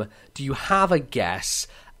name? Do you have a guess?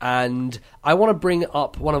 And I want to bring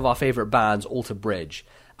up one of our favourite bands, Alter Bridge,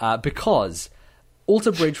 because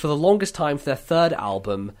Alter Bridge, for the longest time for their third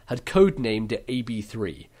album, had codenamed it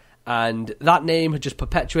AB3. And that name had just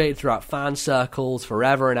perpetuated throughout fan circles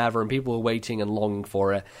forever and ever, and people were waiting and longing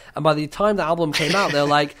for it. And by the time the album came out, they're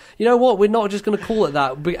like, you know what, we're not just going to call it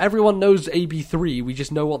that. But everyone knows AB3, we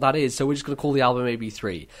just know what that is, so we're just going to call the album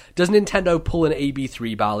AB3. Does Nintendo pull an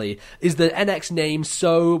AB3, Bally? Is the NX name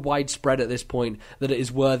so widespread at this point that it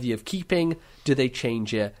is worthy of keeping? Do they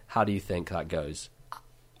change it? How do you think that goes?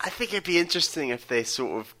 I think it'd be interesting if they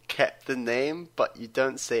sort of kept the name, but you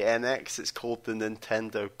don't say NX, it's called the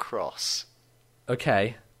Nintendo Cross.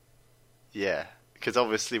 Okay. Yeah, because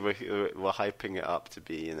obviously we're hyping it up to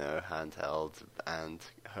be, handheld and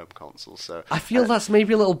home console. So I feel that's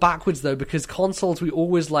maybe a little backwards though, because consoles we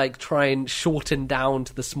always try and shorten down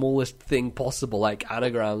to the smallest thing possible, like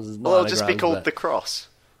anagrams. Well, it'll just be called the Cross.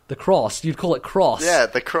 The Cross. You'd call it Cross. Yeah,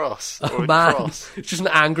 the Cross. Oh man, Cross. It's just an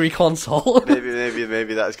angry console.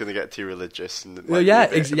 maybe that's going to get too religious. And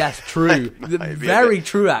yes, true. Very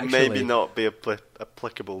true, actually. Maybe not be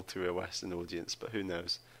applicable to a Western audience, but who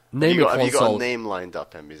knows? Have you got a name lined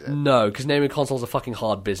up, MBZ? No, because naming consoles a fucking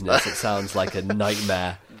hard business. It sounds like a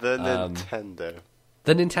nightmare. The Nintendo.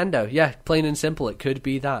 The Nintendo, yeah, plain and simple. It could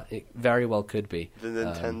be that. It very well could be. The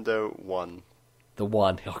Nintendo One. The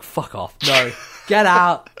One. Oh, fuck off. No. Get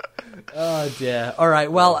out. Oh, dear. All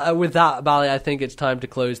right. Well, with that, Bally, I think it's time to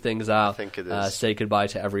close things out. I think it is. Say goodbye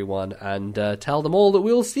to everyone and tell them all that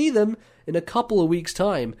we'll see them in a couple of weeks'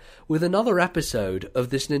 time with another episode of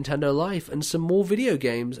This Nintendo Life and some more video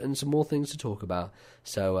games and some more things to talk about.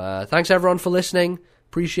 So thanks, everyone, for listening.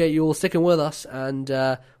 Appreciate you all sticking with us, and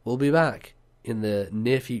we'll be back in the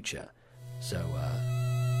near future. So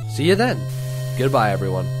see you then. Goodbye,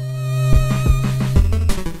 everyone.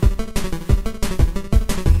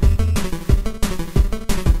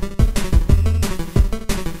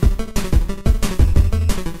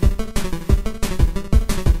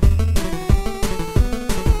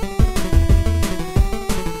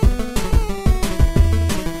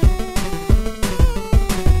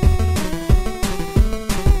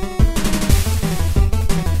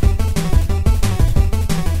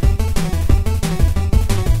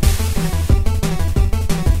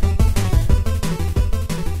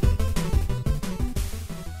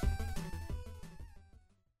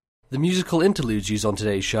 The musical interludes used on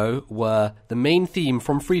today's show were the main theme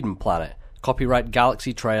from Freedom Planet, copyright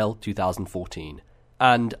Galaxy Trail 2014,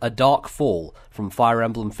 and A Dark Fall from Fire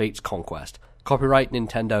Emblem Fates Conquest, copyright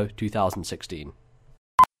Nintendo 2016.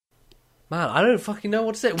 Man, I don't fucking know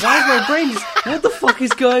what to say. Why is my brain just... What the fuck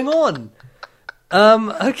is going on?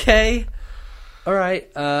 Okay.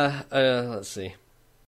 Alright, let's see.